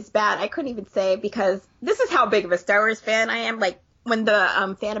if it is bad, I couldn't even say, because this is how big of a Star Wars fan I am. Like, when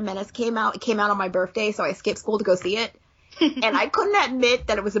the Phantom Menace came out, it came out on my birthday, so I skipped school to go see it. And I couldn't admit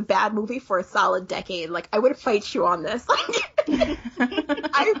that it was a bad movie for a solid decade. Like, I would fight you on this. Like,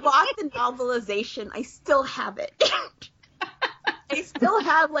 I bought the novelization. I still have it. I still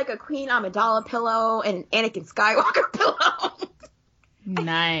have, like, a Queen Amidala pillow and an Anakin Skywalker pillow.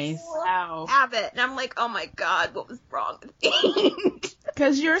 Nice. Wow. Have it. And I'm like, oh my god, what was wrong with me?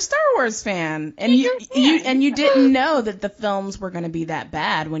 Because you're a Star Wars fan, and you didn't know that the films were going to be that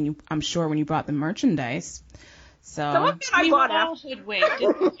bad I'm sure when you bought the merchandise. So some of it I bought out.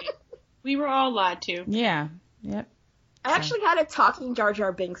 We were all lied to. Yeah. Yep. I actually had a talking Jar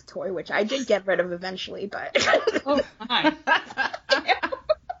Jar Binks toy, which I did get rid of eventually, but... Oh, my.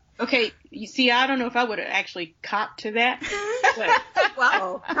 Okay, you see, I don't know if I would have actually copped to that. But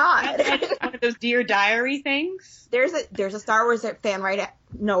wow, God. That's one of those Dear Diary things. There's a Star Wars fan right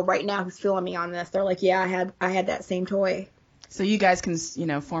now who's feeling me on this. They're like, yeah, I had that same toy. So you guys can,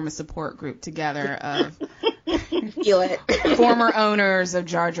 form a support group together of feel it. Former owners of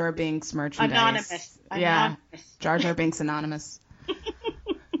Jar Jar Binks merchandise. Anonymous. Yeah. Jar Jar Binks Anonymous.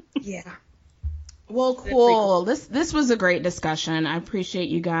 Yeah. Well, cool. This was a great discussion. I appreciate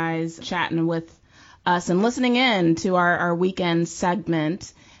you guys chatting with us and listening in to our weekend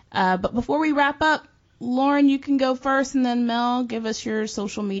segment. But before we wrap up, Lauren, you can go first, and then Mel, give us your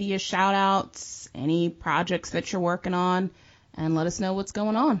social media shout outs, any projects that you're working on, and let us know what's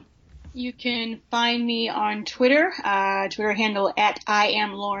going on. You can find me on Twitter, Twitter handle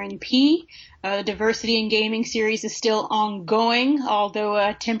 @IamLaurenP. The Diversity in Gaming series is still ongoing, although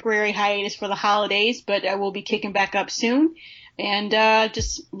a temporary hiatus for the holidays, but I will be kicking back up soon. And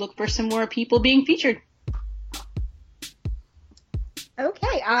just look for some more people being featured.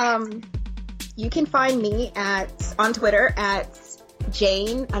 Okay, you can find me on Twitter at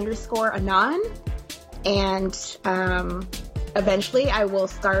Jane_Anon, and eventually I will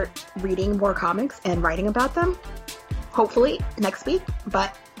start reading more comics and writing about them, hopefully next week,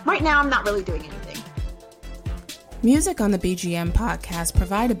 but right now I'm not really doing anything. Music on the BGM podcast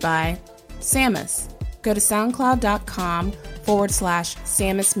provided by Samus. Go to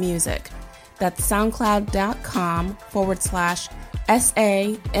soundcloud.com/Samus Music. That's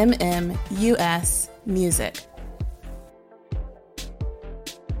soundcloud.com/SAMMUS Music.